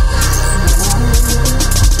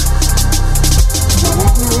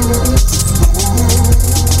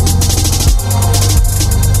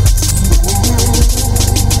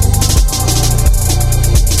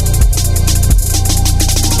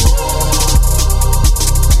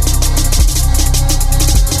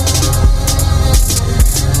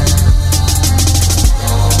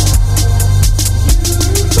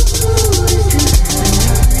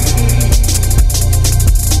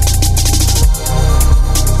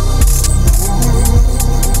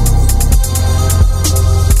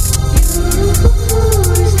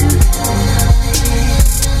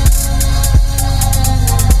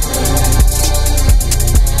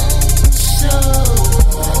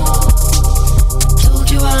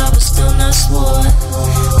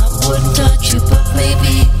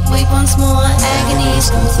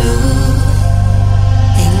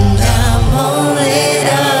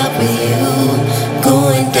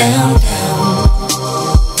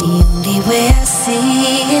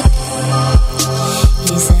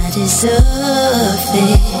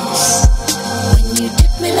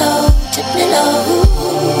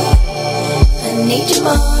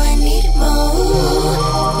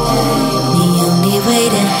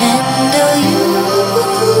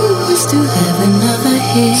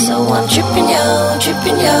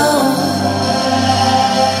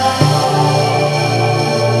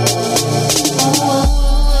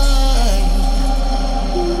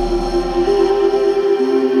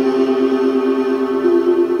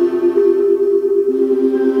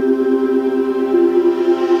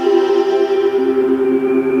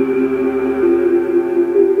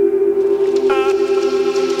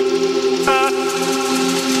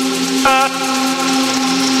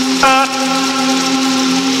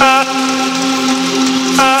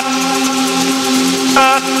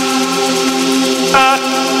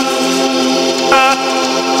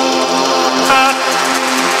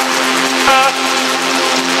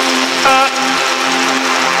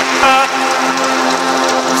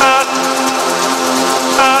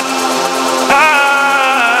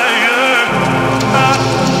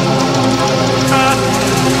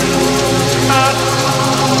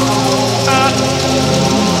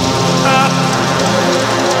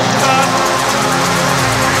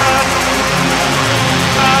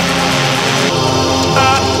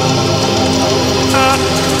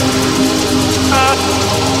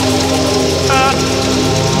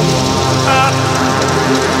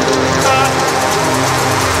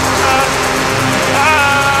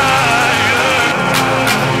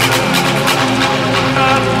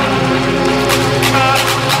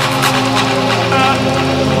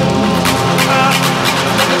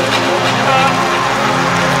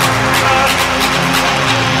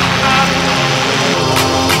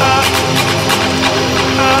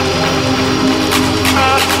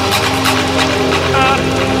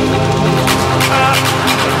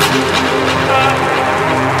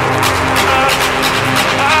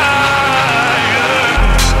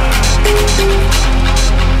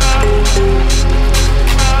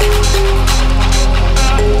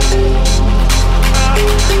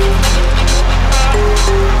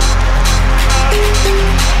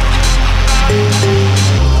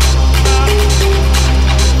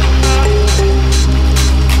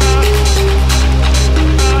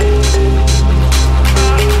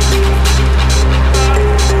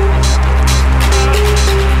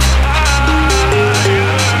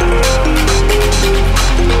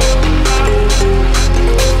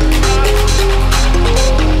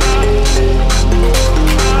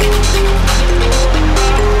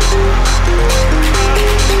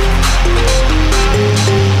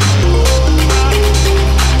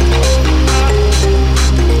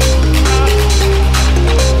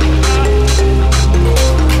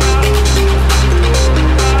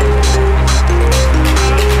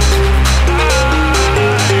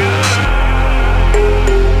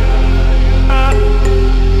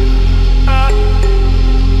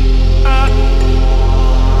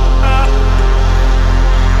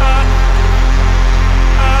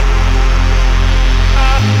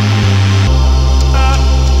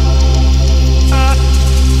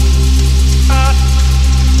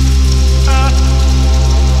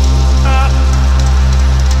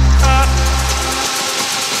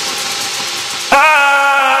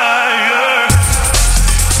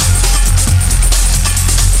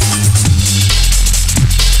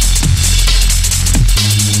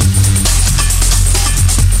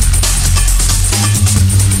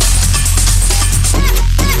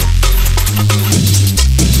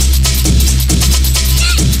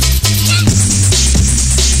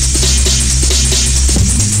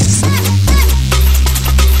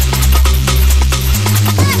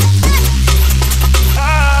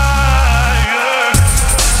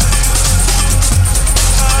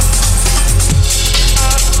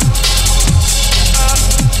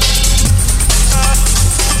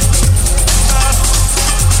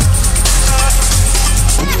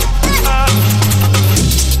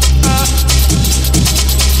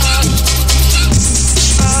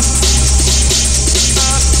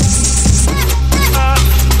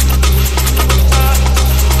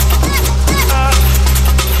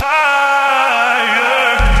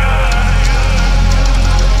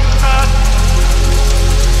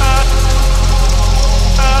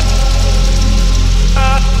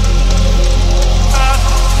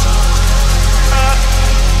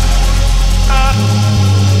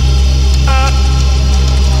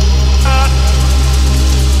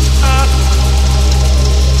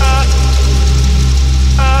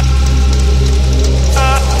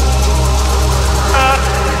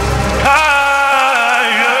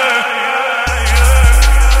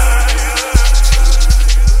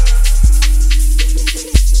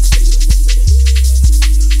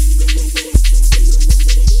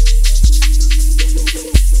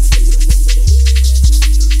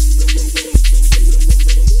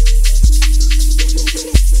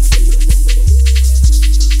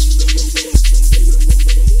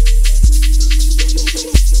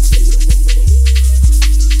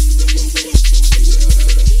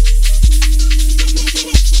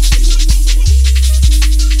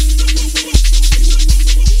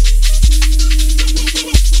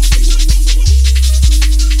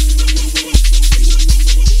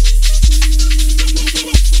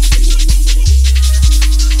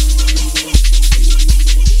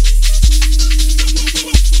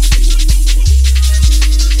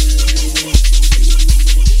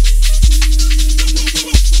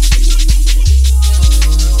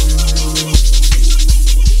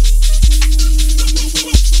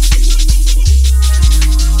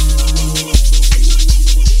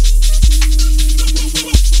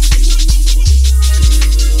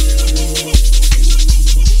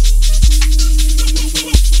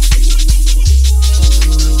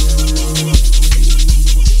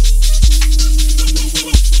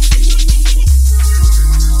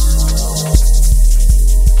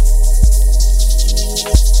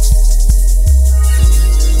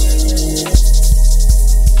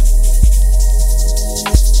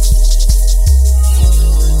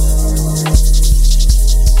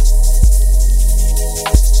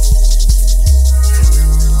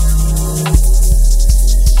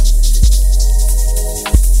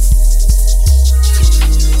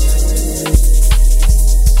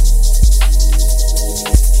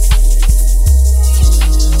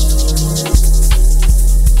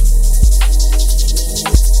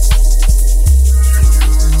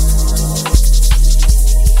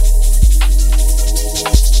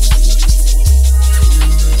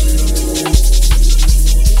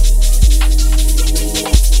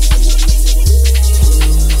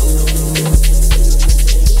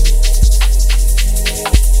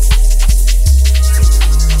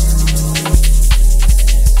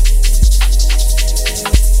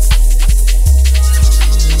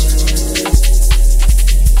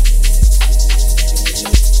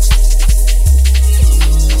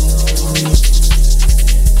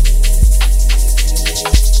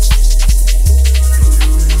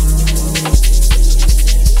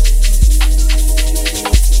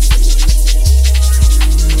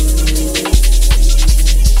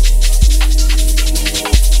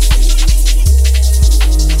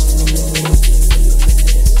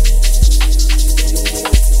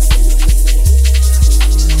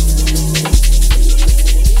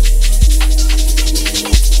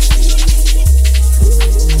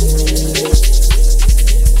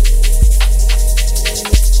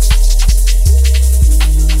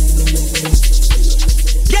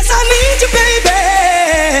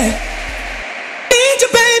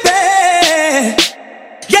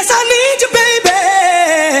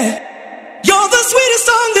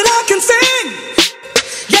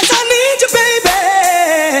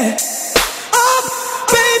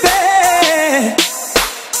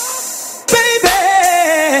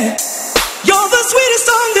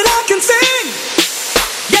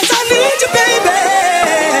 you, baby.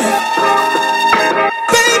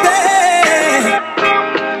 Baby.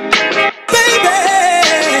 Baby.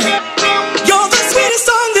 You're the sweetest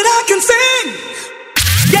song that I can sing.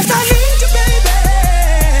 Yes, I need you, baby.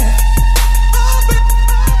 Oh, baby.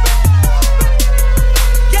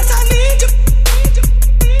 Yes, I need you.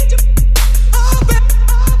 Oh, baby.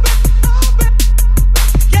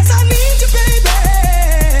 Yes, I need you, baby.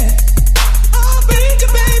 Oh, need you,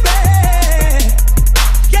 baby.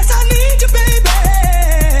 Yes, I need you, baby.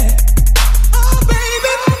 Oh,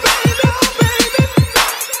 baby, baby, baby.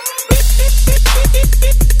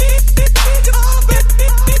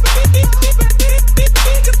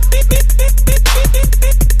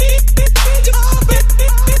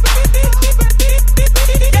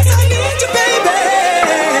 Yes, I need you, baby.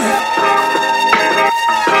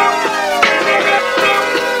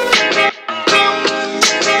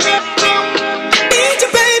 Need you,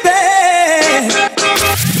 baby.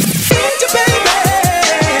 Need you, baby.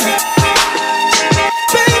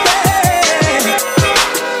 Baby.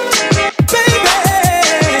 Baby.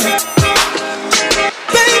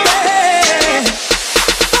 Baby.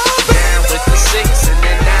 Down with the 6 and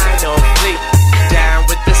the 9 on fleek. Down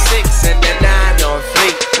with the 6 and the 9 on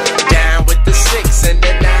fleek. Down with the 6 and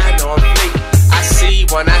the 9 on fleek. I see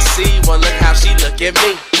one, look how she look at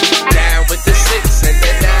me. Down with the 6 and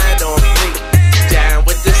the 9 on fleek. Down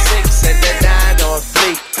with the 6 and the 9 on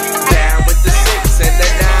fleek. Down with the 6 and the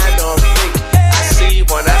 9 on fleek. I see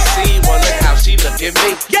one, look how she look at me.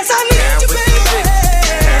 Yes, I need Down you, with the baby. 6,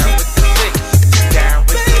 down with the 6, down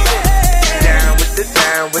with the 6, down with the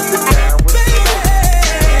down with the down with the 6.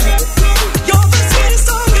 You're the sweetest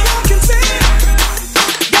song that I can sing.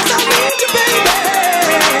 Yes, I need you, baby.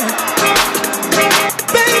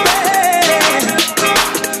 Baby.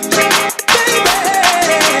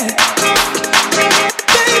 Baby.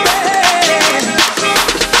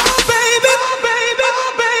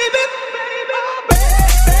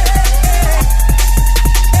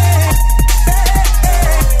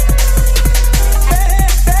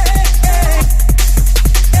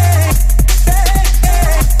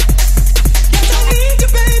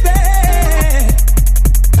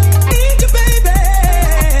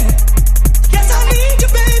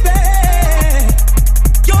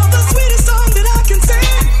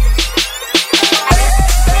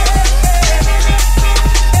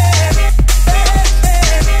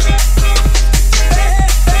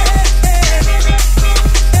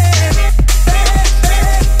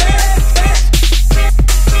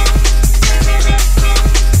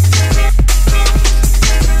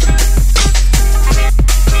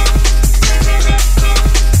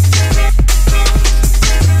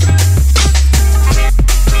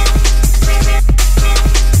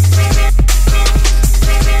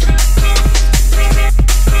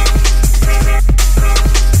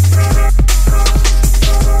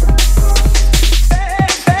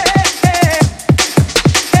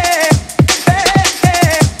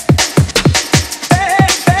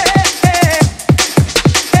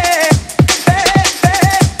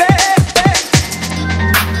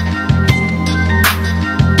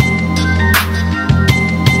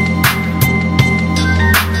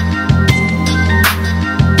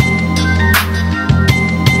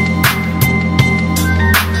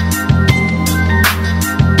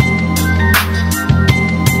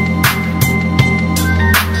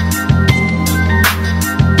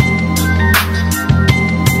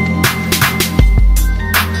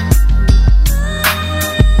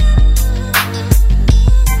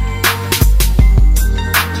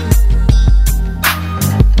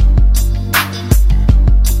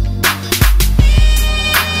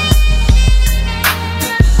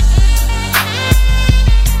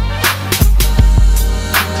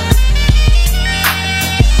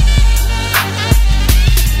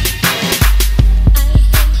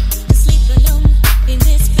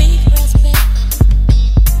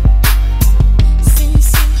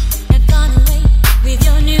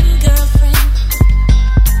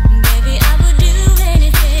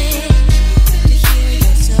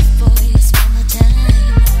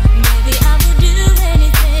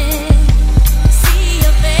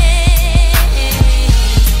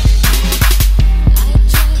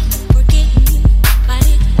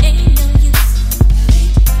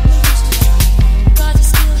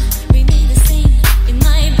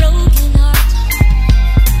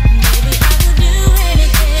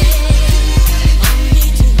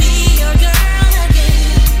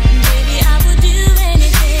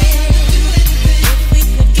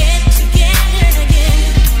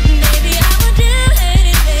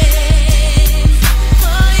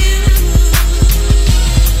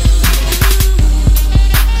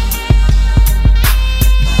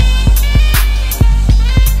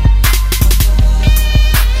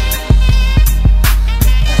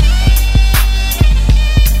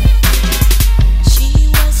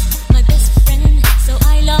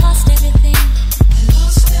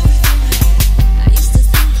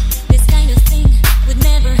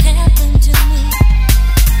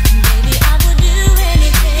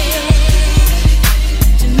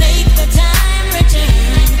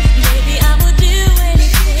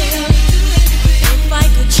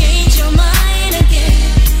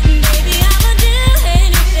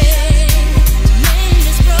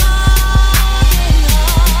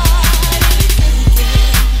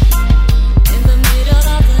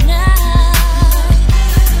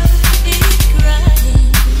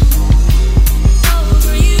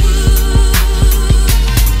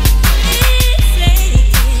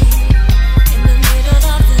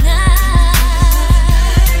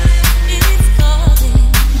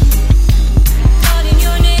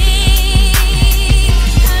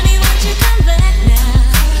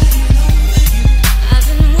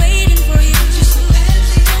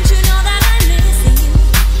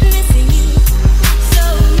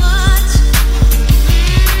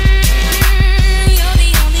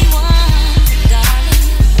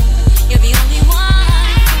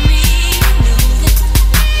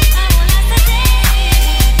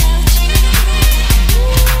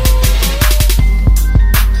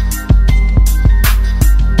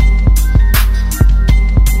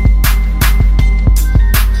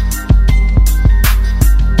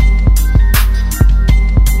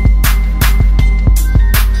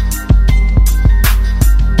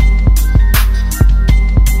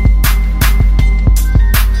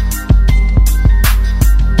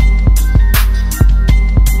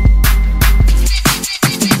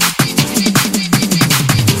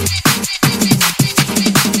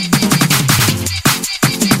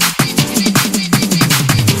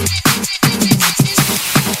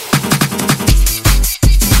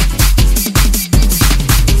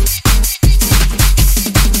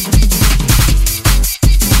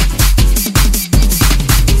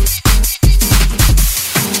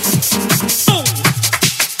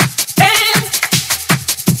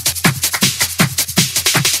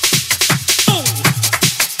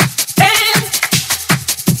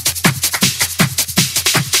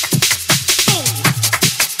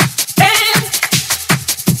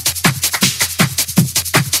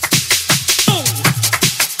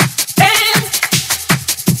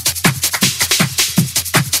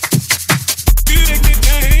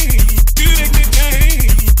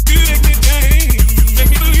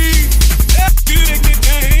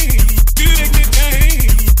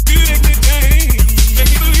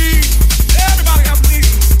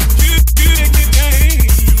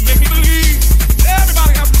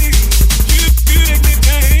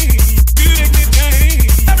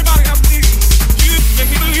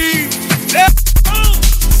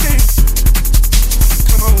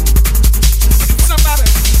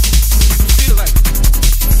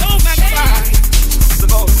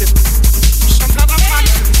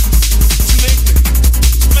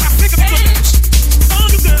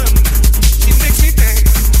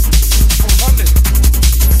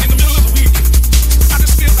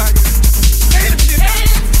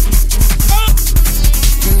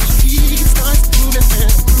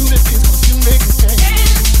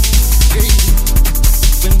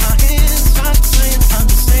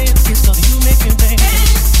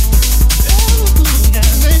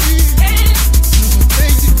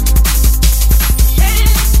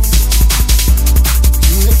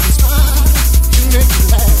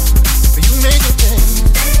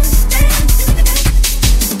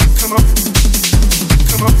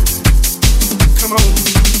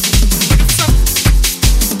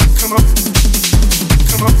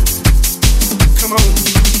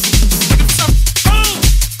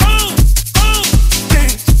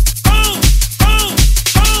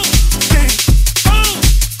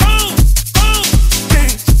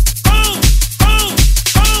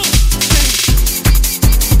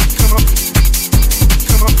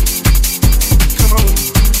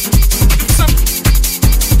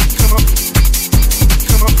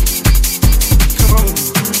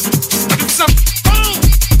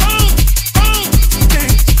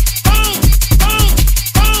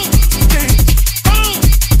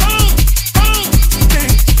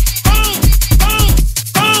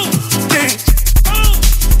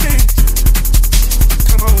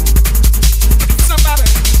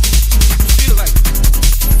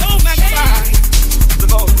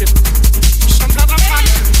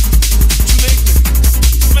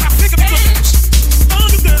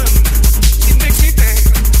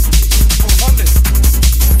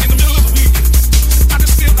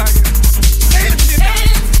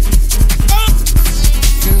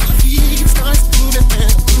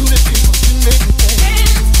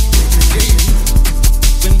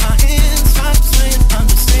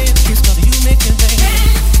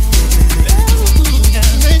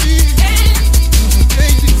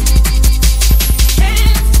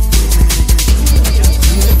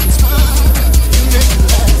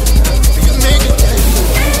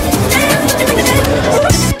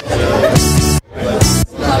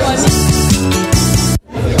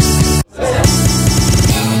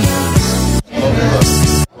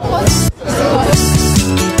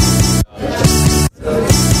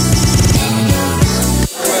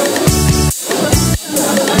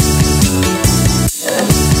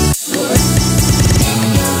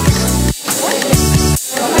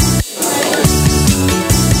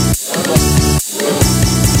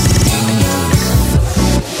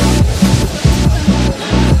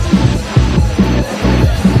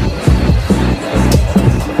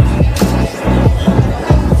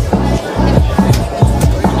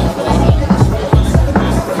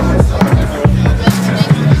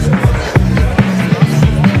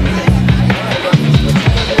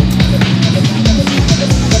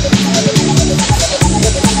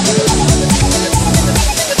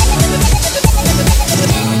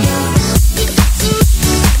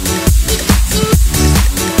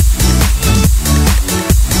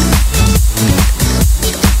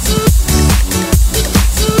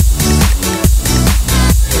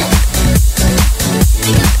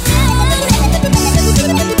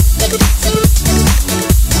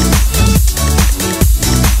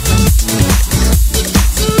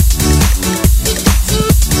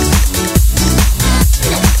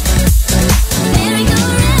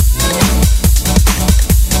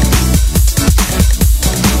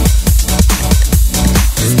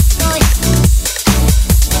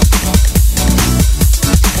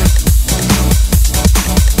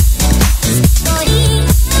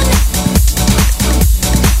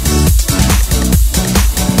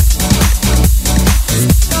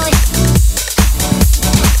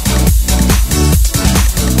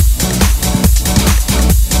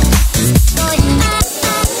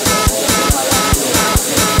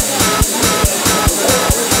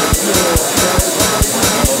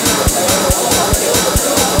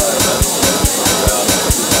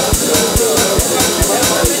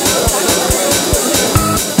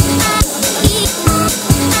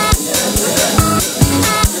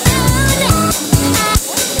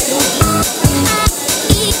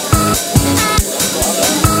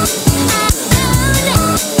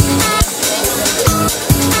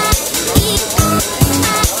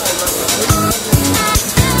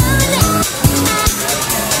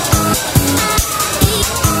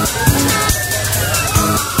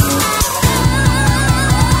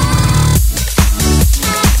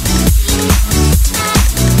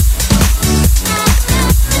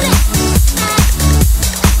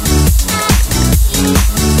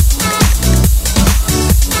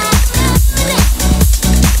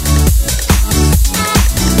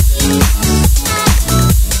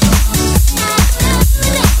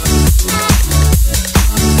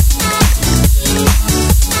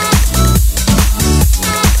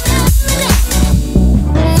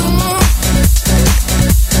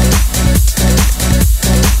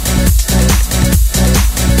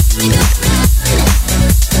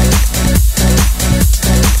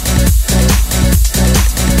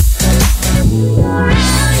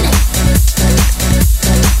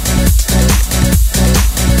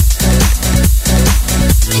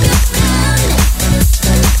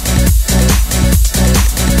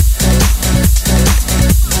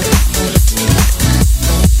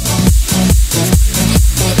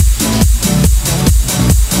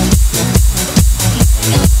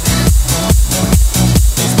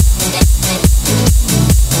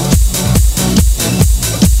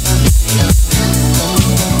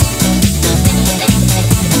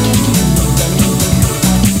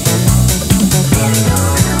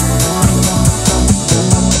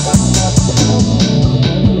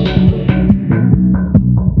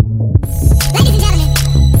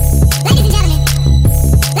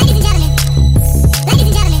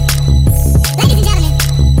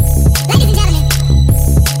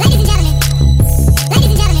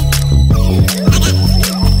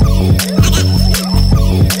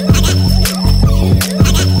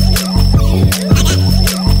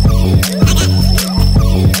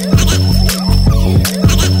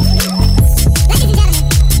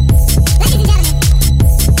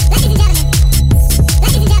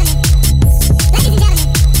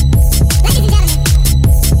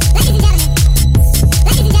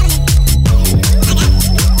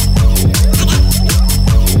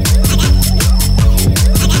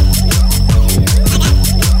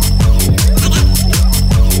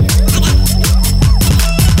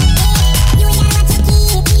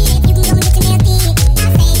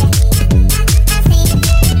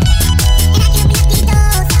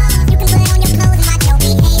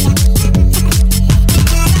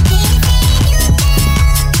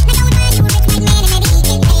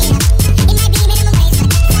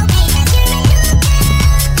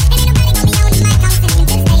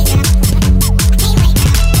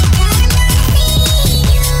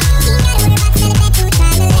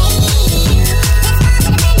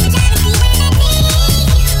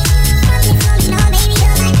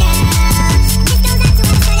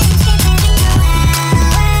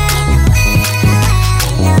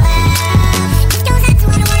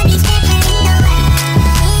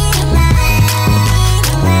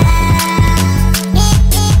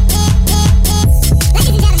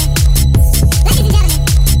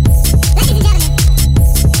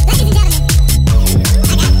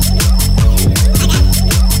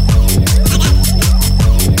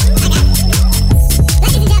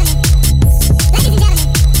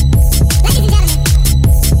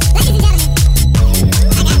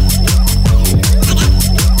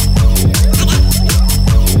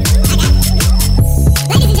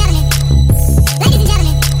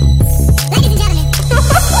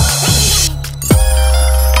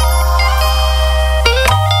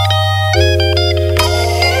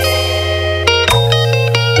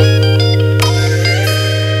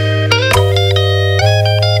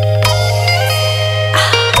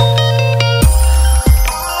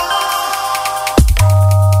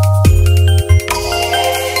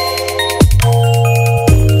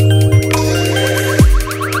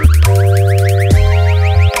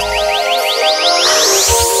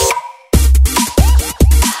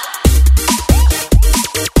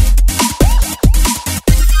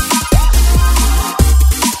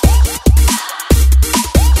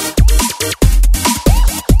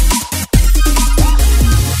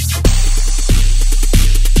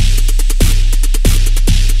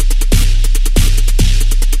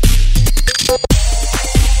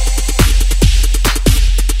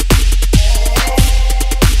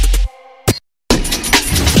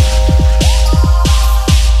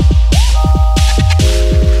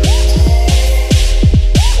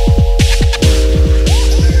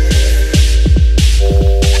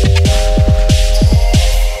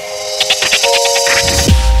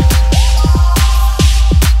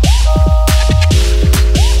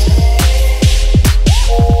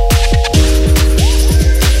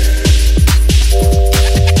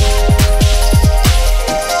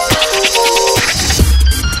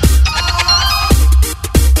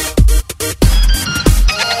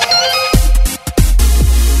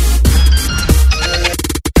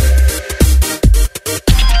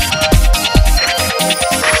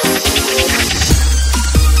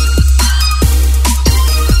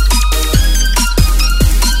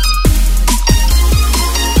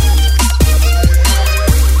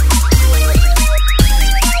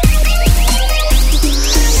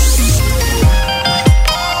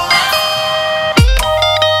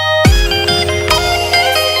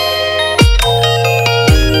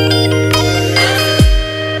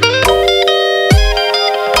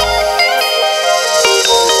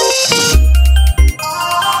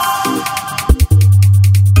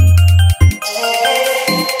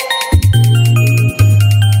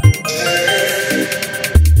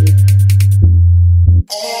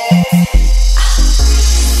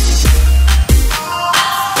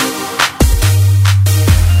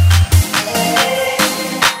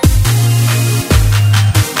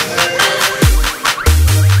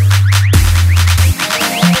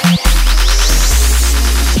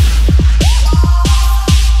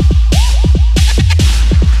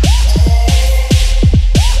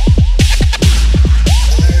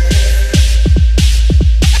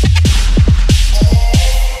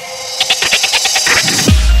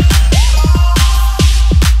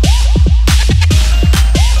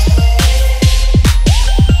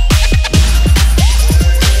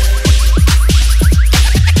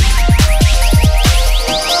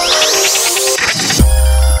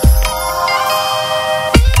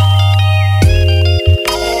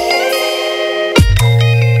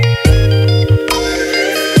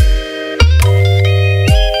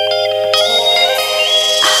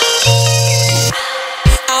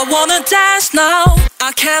 wanna dance now.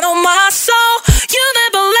 I can't hold my soul. You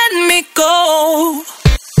never let me go.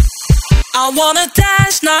 I wanna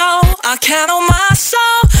dance now. I can't hold my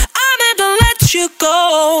soul. I never let you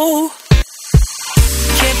go.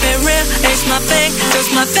 Keep it real, it's my thing,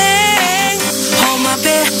 just my thing. Hold my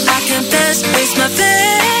beat, I can dance, it's my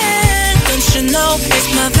thing. Don't you know, it's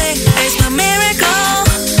my thing, it's my miracle.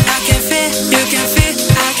 I can feel, you can feel,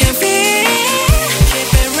 I can feel. Keep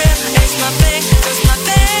it real, it's my thing, just my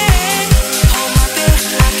thing. Hold my beat,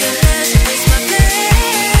 I can dance, it's my thing.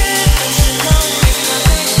 Don't you know, it's my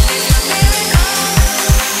thing, it's my miracle.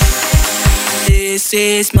 This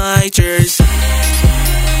is my jersey.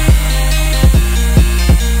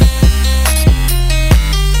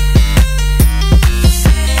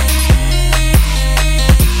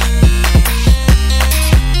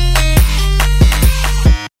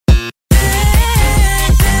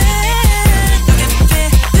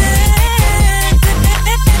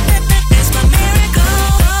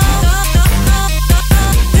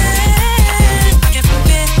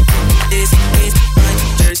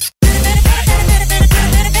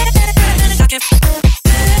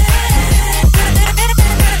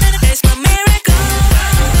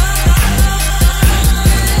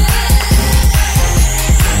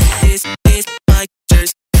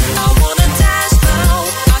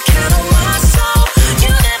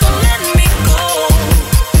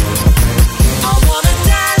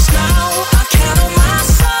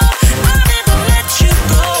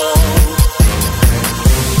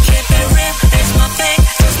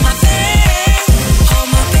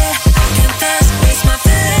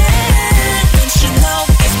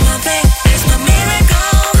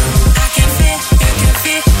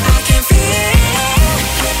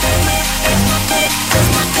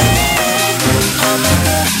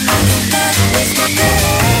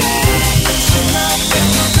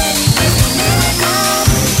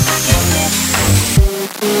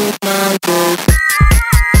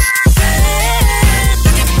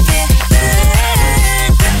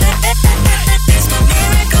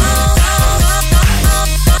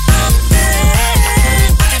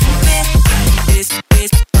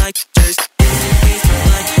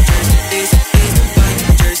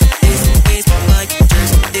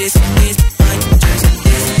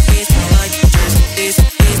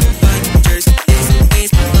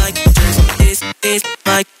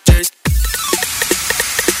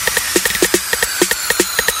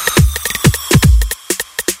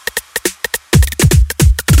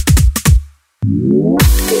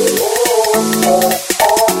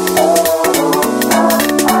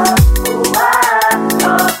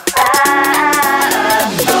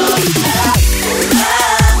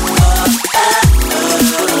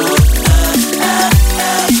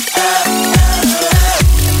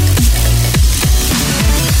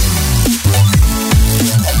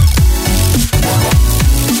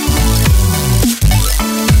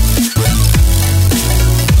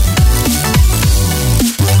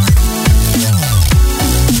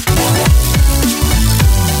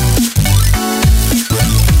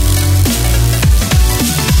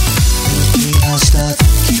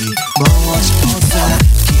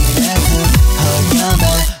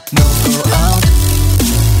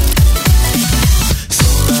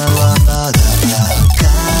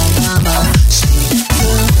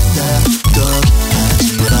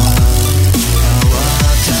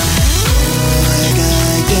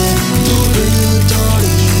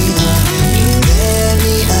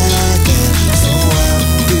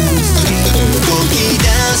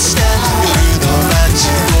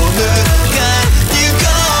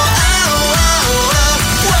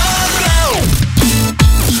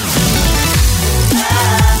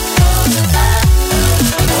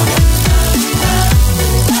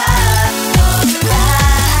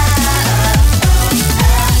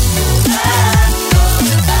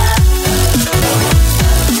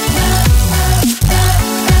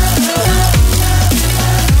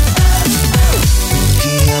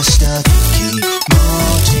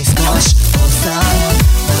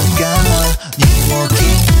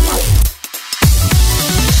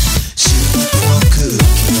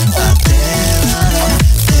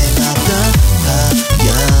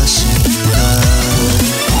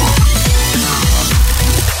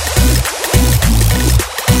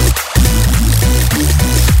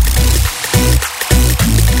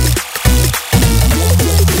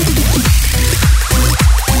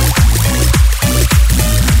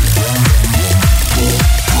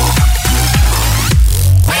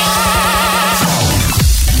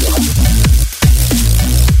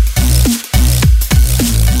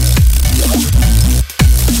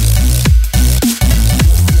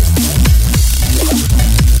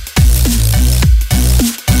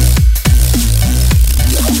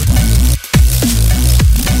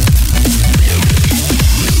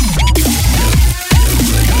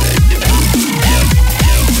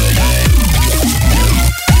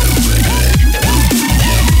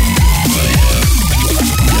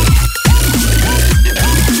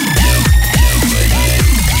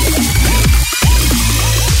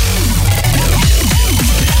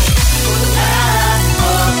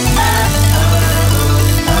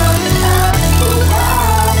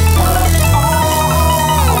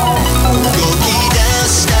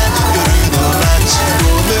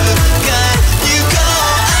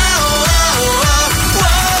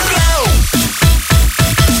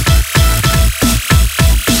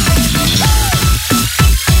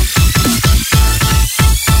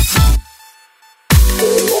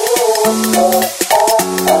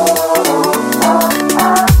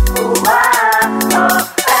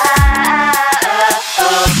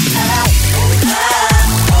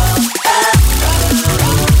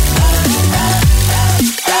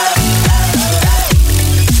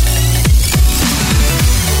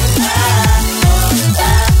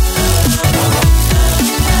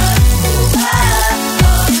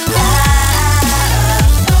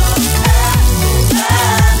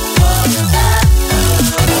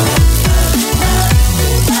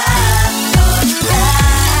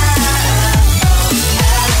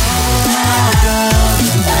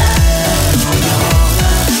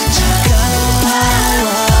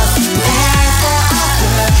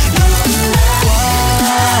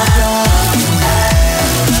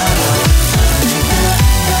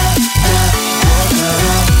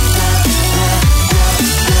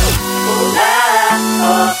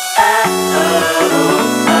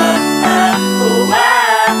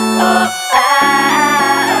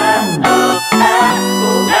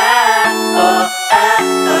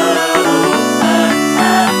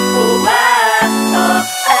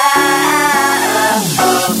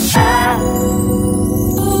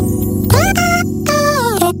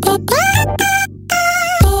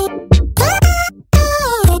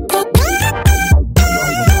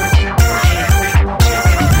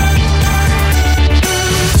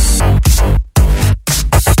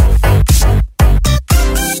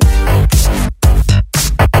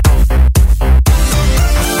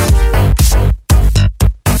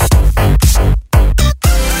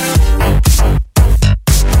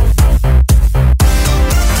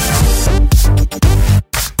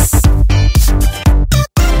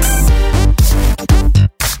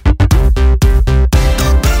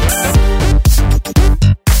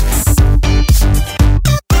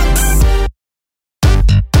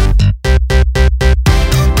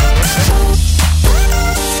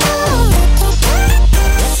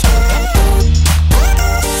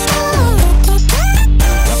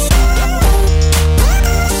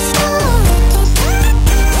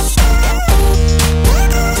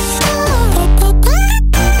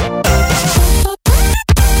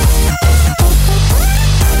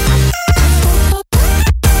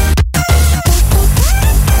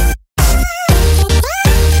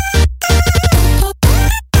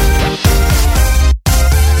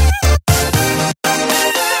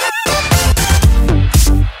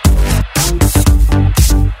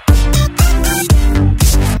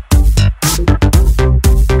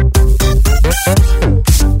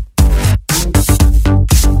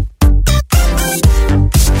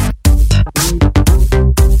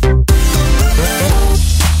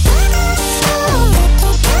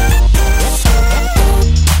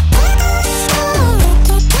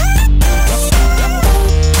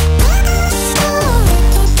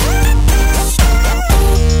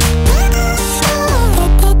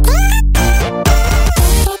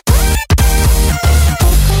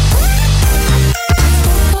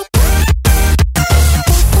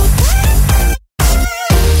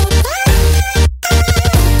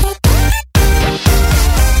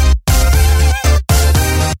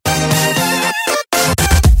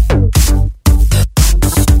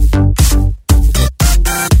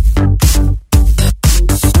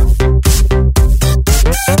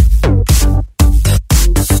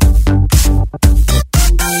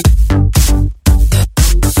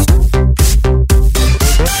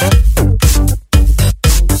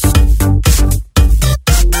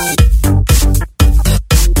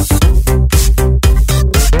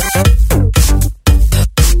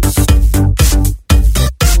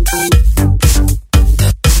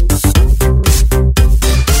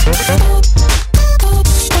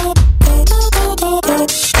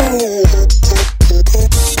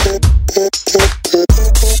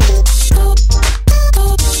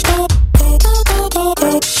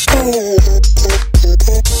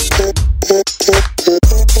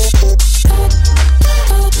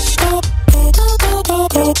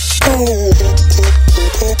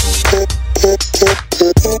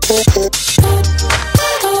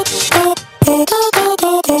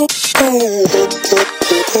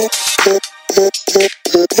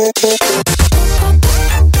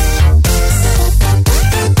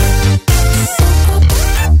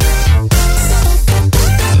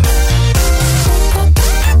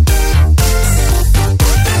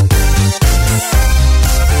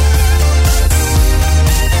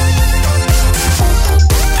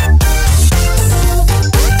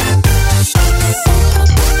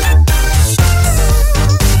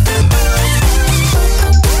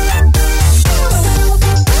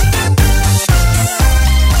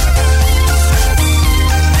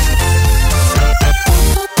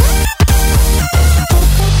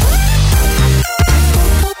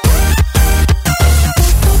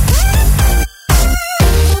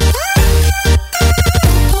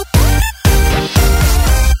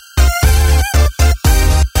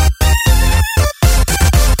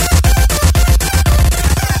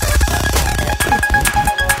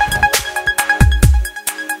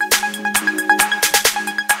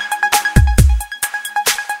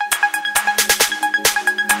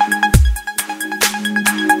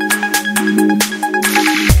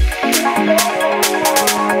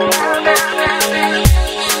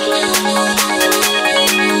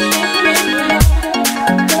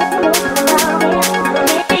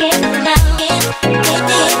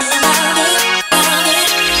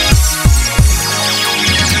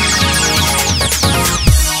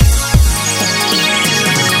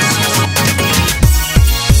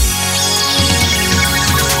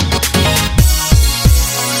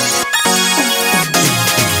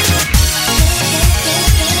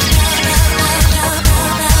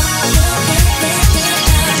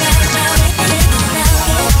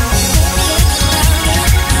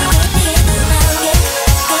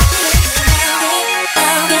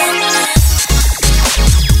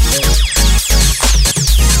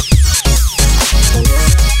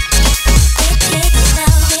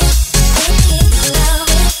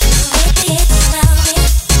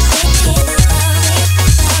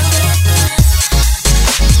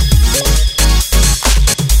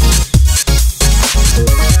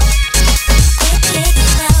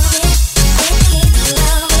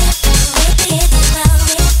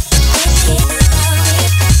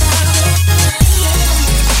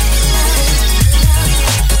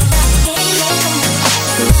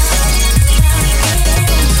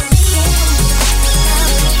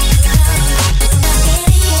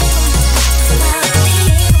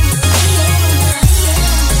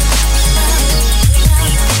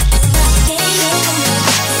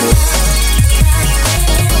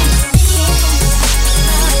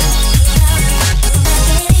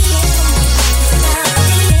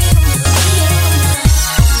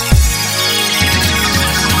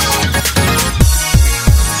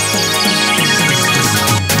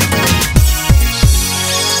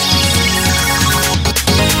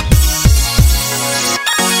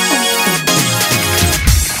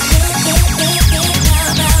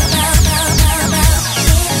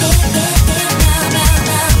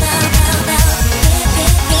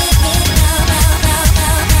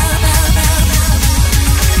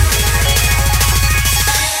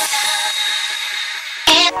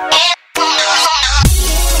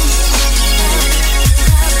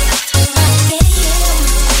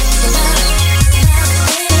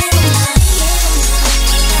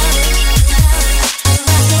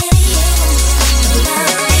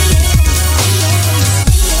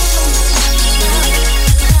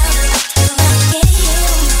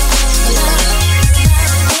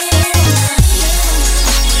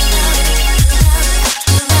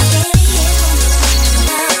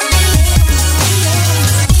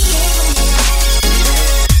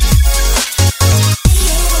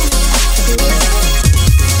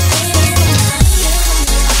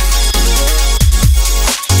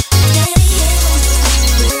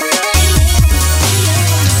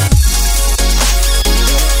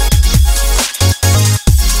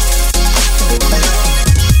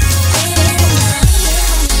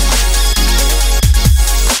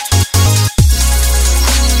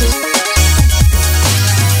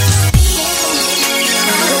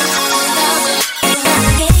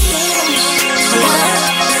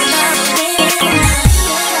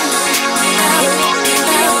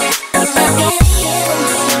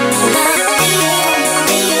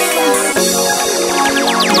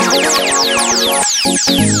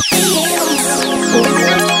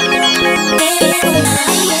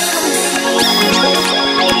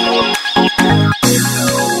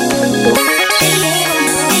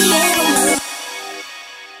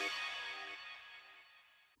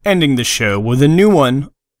 Ending the show with a new one,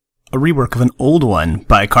 a rework of an old one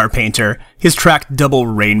by Carpainter, his track Double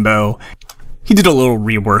Rainbow. He did a little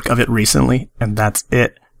rework of it recently, and that's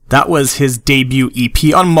it. That was his debut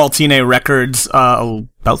EP on Maltine Records about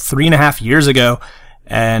 3.5 years ago,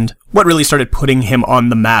 and what really started putting him on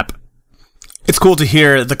the map. It's cool to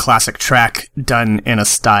hear the classic track done in a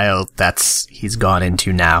style he's gone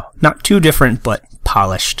into now. Not too different, but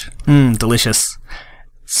polished. Delicious.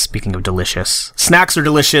 Speaking of delicious, snacks are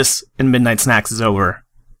delicious, and Midnight Snacks is over.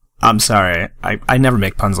 I'm sorry, I never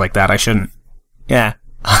make puns like that, I shouldn't. Yeah.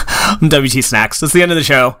 I'm WT Snacks. That's the end of the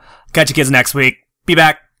show. Catch you kids next week. Be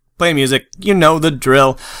back, play music, you know the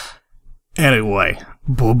drill. Anyway,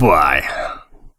 bye-bye.